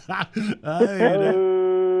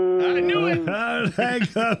knew it. Hang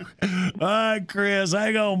on. All right, Chris,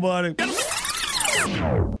 hang on, buddy.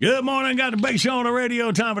 Good morning. Got the Big Show on the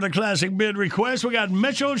radio. Time for the classic bid request. We got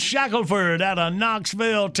Mitchell Shackelford out of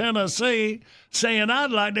Knoxville, Tennessee, saying,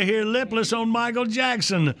 I'd like to hear Lipless on Michael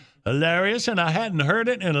Jackson. Hilarious, and I hadn't heard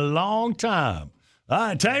it in a long time. All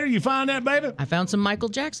right, Taylor, you find that, baby? I found some Michael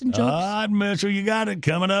Jackson jokes. All right, Mitchell, you got it.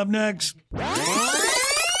 Coming up next.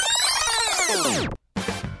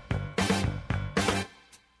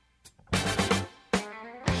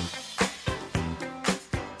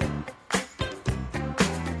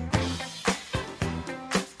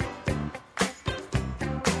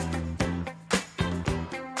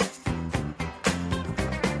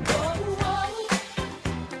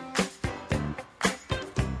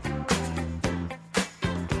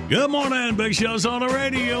 Good morning, Big Show's on the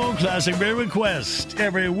radio. Classic Bid Request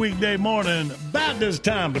every weekday morning. About this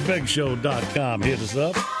time, thebigshow.com. Hit us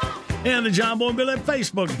up. And the John Boy and Billy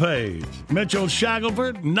Facebook page. Mitchell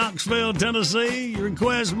Shackelford, Knoxville, Tennessee. Your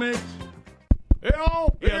request, Mitch? That's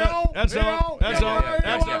all. That's all. That's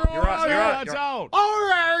all. Oh,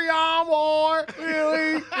 there y'all, boy.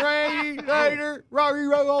 Billy, Randy, Later, Rory,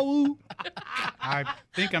 Rory. I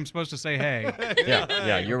think I'm supposed to say hey.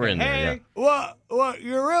 Yeah, you're in there. Yeah. What?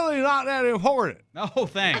 You're really not that important. Oh,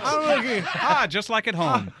 thanks. I'm looking. Just like at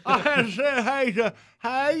home. I had to say hey to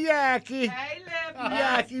Yaki. Hey,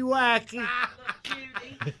 Yaki Wacky.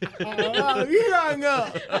 Oh, you hung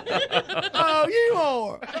up. Oh, you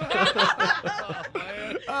are.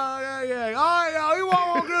 Yeah. All right, y'all, you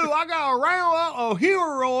want to do? I got a roundup of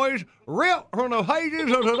hemorrhoids ripped from the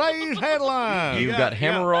pages of today's headlines. You've got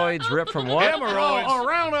hemorrhoids ripped from what? Hemorrhoids. A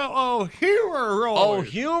roundup of hemorrhoids. Oh,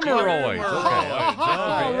 hemorrhoids.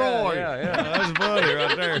 Okay. Yeah. That's funny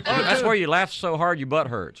right there. That's where you laugh so hard your butt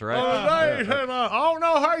hurts, right? I don't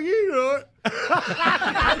know how you do it.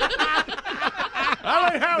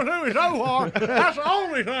 That ain't happened to me so far. That's the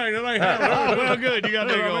only thing that ain't happened to me. Well, good. You got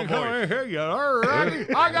to go for it. Here you go.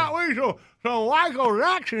 I got me some Michael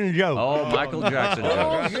Jackson jokes. Oh, Michael Jackson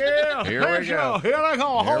jokes. Yeah. Here we go. Here they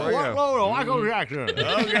come. A whole buttload of Michael Jackson.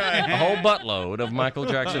 Okay. A whole buttload of Michael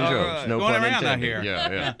Jackson jokes. Right. No Going pun around out intended. here.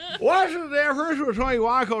 Yeah. What's the difference between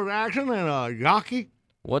Michael Jackson and a jockey?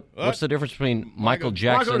 What's the difference between Michael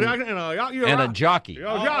Jackson and a jockey?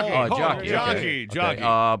 Jockey.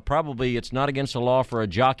 Probably it's not against the law for a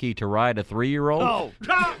jockey to ride a 3-year-old. Oh.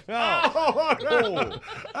 I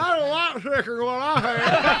don't like sicker than what I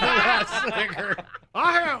had.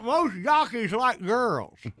 I have most jockeys like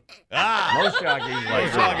girls. Most jockeys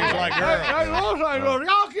like girls.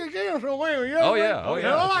 Jockeys is for women. You know Oh, yeah. They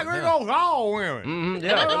don't like we go for all women. Mm-hmm,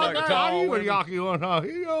 yeah. I knew a jockey one time.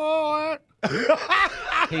 You know all that.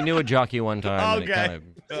 He knew a jockey one time. Okay.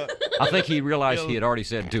 And I think he realized he had already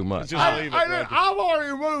said too much. I've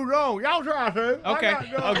already moved on. Y'all try to. Okay.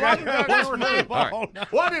 Let's move on.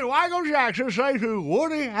 What did Michael Jackson say to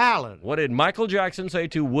Woody Allen? What did Michael Jackson say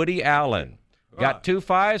to Woody Allen? Got 2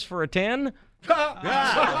 5s for a 10?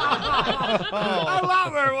 I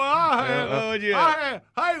love it when I had.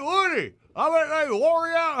 Hey, Woody, I bet they wore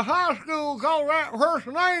you out of high school because that first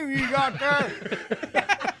name you got there.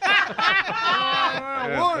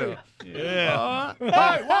 Woody. Yeah.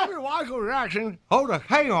 Hey, why did Michael Jackson go to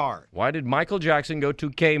Kmart? Why did Michael Jackson go to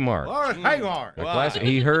Kmart? Why did Kmart? A classic.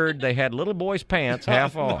 He heard they had little boys' pants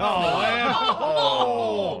half off.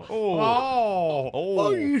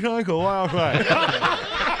 What do you think about that?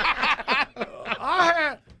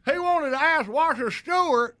 He wanted to ask Walter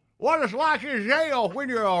Stewart what it's like in jail when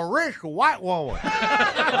you're a rich white woman.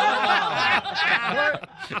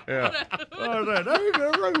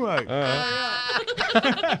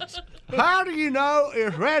 How do you know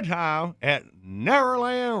it's bedtime at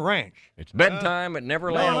Neverland Ranch? It's bedtime at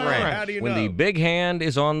Neverland Ranch. How do you when know? the big hand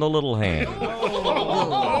is on the little hand.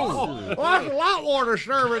 Well, that's a lot more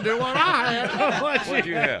disturbing than what I had. What'd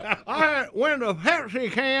you have? I had when the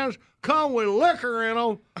Pepsi cans come with liquor in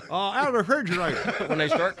them out of the refrigerator. When they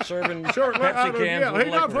start serving Pepsi Pepsi cans with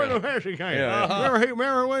he's not liquor in putting the Pepsi can. Yeah.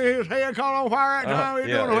 Remember when his head caught on fire that time he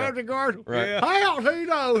was doing the Pepsi commercial? Right. Help,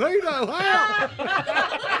 Tito, help.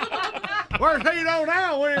 Where's Tito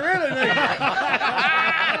now when he really needs it?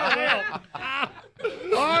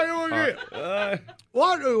 All right,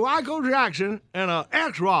 what do Michael Jackson and an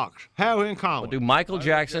Xbox have in common? What do Michael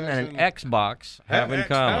Jackson and an Xbox have in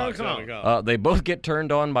common? They both get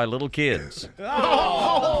turned on by little kids. I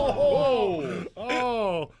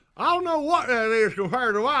don't know what that is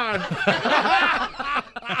compared to mine. I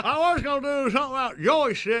was going to do something about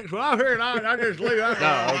joysticks, but I figured I just leave that.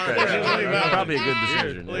 Probably a good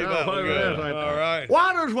decision. All right.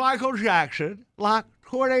 Why does Michael Jackson like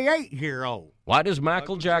 28-year-old? Why does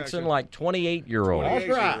Michael Jackson like 28-year-olds? That's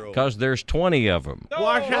right. Because there's 20 of them.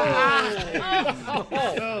 Watch out.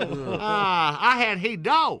 I had he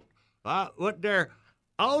dog. What they're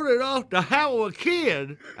old enough to have a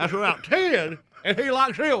kid. That's about 10. And he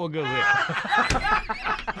likes him a good bit.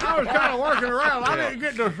 I was kind of working around. I didn't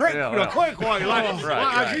get the quick way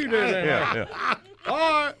like you did there. All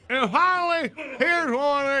right, and finally, here's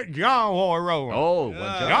one that John Boy wrote.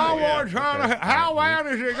 John Boy trying to. How bad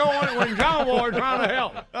is it going when John Boy trying to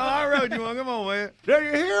help? I wrote you one. Come on, man. Did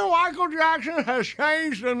you hear Michael Jackson has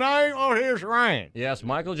changed the name of his ranch? Yes,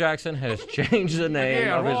 Michael Jackson has changed the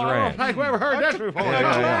name of his ranch. I don't think we ever heard this before.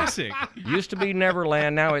 Classic. Used to be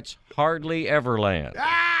Neverland, now it's Hardly Everland.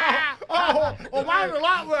 Well, mine's a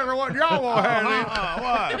lot better than what John Boy had.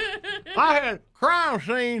 What? I had crime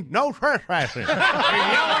scene, no trespassing.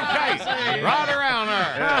 Yellow tape, right around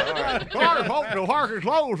there. Sorry, folks, the park is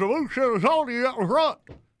closed. The booth should have told you up in front.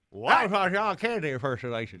 That was our John Candy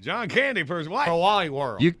impersonation. John Candy person. What? For Wally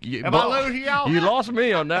World. Am but- I losing y'all? You lost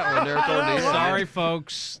me on that one there, Tony. Sorry,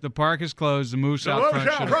 folks. The park is closed. The moose out front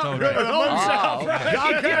should have told you.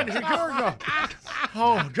 John Candy, Georgia.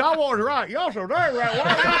 Oh, John was right. Y'all so darn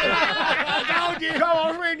right. Don't you come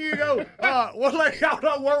on, when you go. We'll let y'all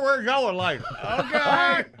know where we're going later.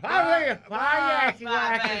 Okay. Bye, see you. Bye,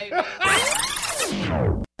 Yacky.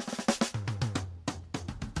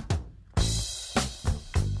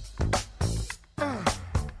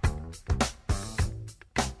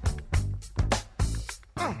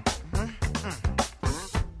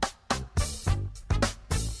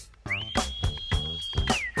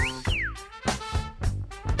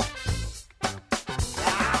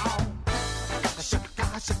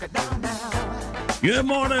 Good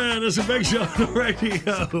morning. It's a big show on the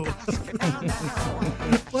radio.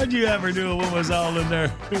 What'd you ever do when we was all in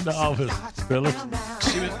there in the office, Phyllis?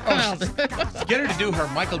 Get her to do her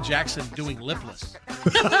Michael Jackson doing lipless.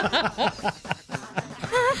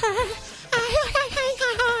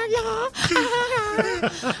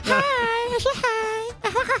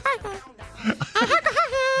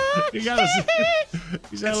 You gotta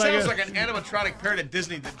It sounds like an animatronic parrot at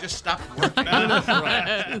Disney that just stopped working.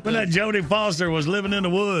 when that Jodie Foster was living in the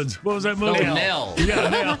woods. What was that movie? Nell. Yeah,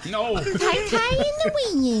 Nell. Tie in the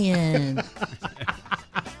wind.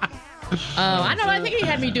 I know. I think he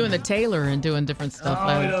had me doing the tailor and doing different stuff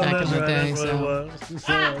back in the day. So.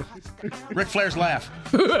 Ric Flair's laugh.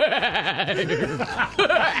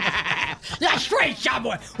 That's straight, shot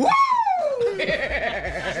boy. Woo!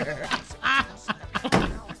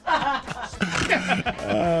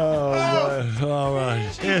 All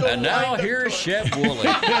right. And now here's Chef Woolley.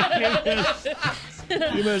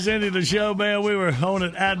 You missed any of the show, man. We were on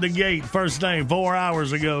it at the gate first thing 4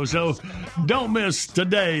 hours ago. So don't miss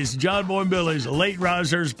today's John Boy and Billy's Late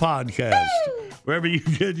Risers podcast. Wherever you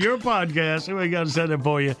get your podcast, we got to send it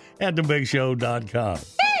for you at thebigshow.com.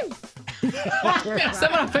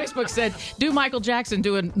 Someone on Facebook said, do Michael Jackson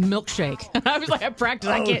doing milkshake. I was like, I practice.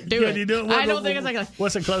 I can't do it. You do? I don't think it's like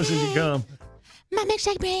what's the closest you come? My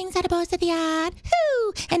milkshake brings out the boys to the yard.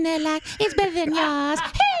 Hoo! And they're like, it's better than yours.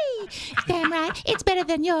 Hey! Damn right, it's better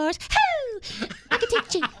than yours. Hoo! I could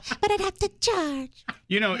teach you, but I'd have to charge.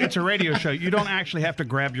 You know, it's a radio show. You don't actually have to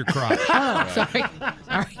grab your crotch. Oh, sorry.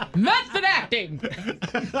 Method acting.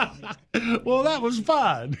 Well, that was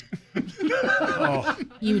fun.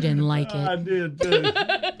 You didn't like it. I did, too.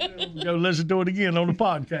 Go listen to it again on the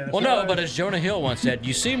podcast. Well, no, but as Jonah Hill once said,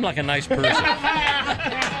 you seem like a nice person. All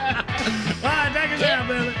right, take us out,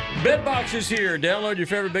 Billy. Bitbox is here. Download your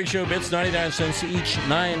favorite Big Show bits, 99 cents each,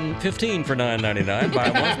 $9.15 for $9.99. Buy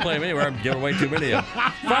them once, play them anywhere. I'm giving away too many of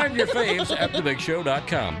them. Find your faves at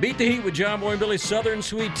thebigshow.com. Beat the heat with John Boy and Billy's Southern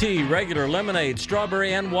Sweet Tea, regular lemonade,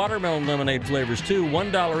 strawberry, and watermelon lemonade flavors, too.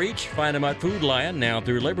 $1 each. Find them at Food Lion now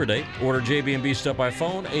through Labor Day. Order JB&B stuff by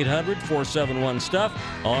phone,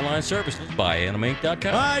 800-471-STUFF. Online services by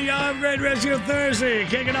animeinc.com. All right, y'all have a great rest of your Thursday.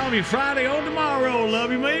 Kicking off your Friday on tomorrow.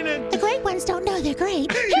 Love you, mean it. The great ones don't know they're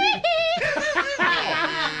great.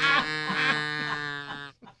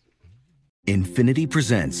 Infiniti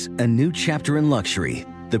presents a new chapter in luxury,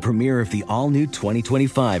 the premiere of the all-new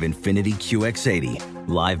 2025 Infiniti QX80,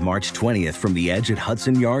 live March 20th from the Edge at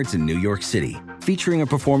Hudson Yards in New York City, featuring a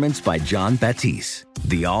performance by John Batiste.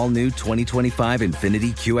 The all-new 2025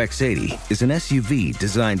 Infiniti QX80 is an SUV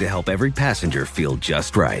designed to help every passenger feel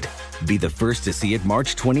just right. Be the first to see it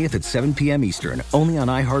March 20th at 7 p.m. Eastern, only on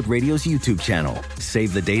iHeartRadio's YouTube channel.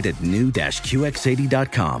 Save the date at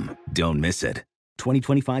new-QX80.com. Don't miss it.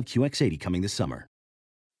 2025 QX80 coming this summer.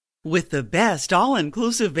 With the best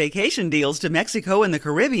all-inclusive vacation deals to Mexico and the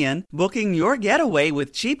Caribbean, booking your getaway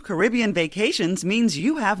with Cheap Caribbean Vacations means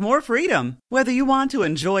you have more freedom. Whether you want to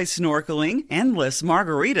enjoy snorkeling, endless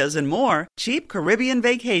margaritas, and more, Cheap Caribbean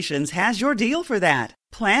Vacations has your deal for that.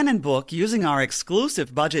 Plan and book using our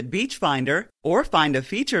exclusive budget beach finder, or find a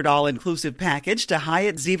featured all-inclusive package to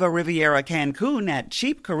Hyatt Ziva Riviera Cancun at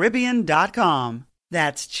cheapcaribbean.com.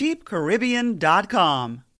 That's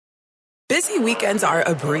cheapcaribbean.com. Busy weekends are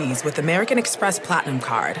a breeze with American Express Platinum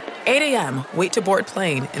Card. 8 a.m., wait to board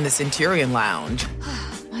plane in the Centurion Lounge.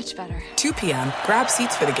 Much better. 2 p.m., grab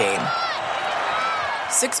seats for the game.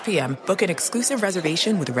 6 p.m., book an exclusive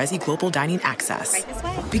reservation with Resi Global Dining Access. Right this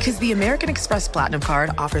way. Because the American Express Platinum Card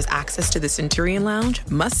offers access to the Centurion Lounge,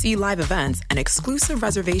 must-see live events, and exclusive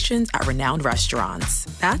reservations at renowned restaurants.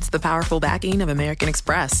 That's the powerful backing of American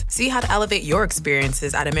Express. See how to elevate your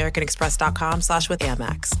experiences at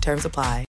americanexpress.com/withAmex. Terms apply.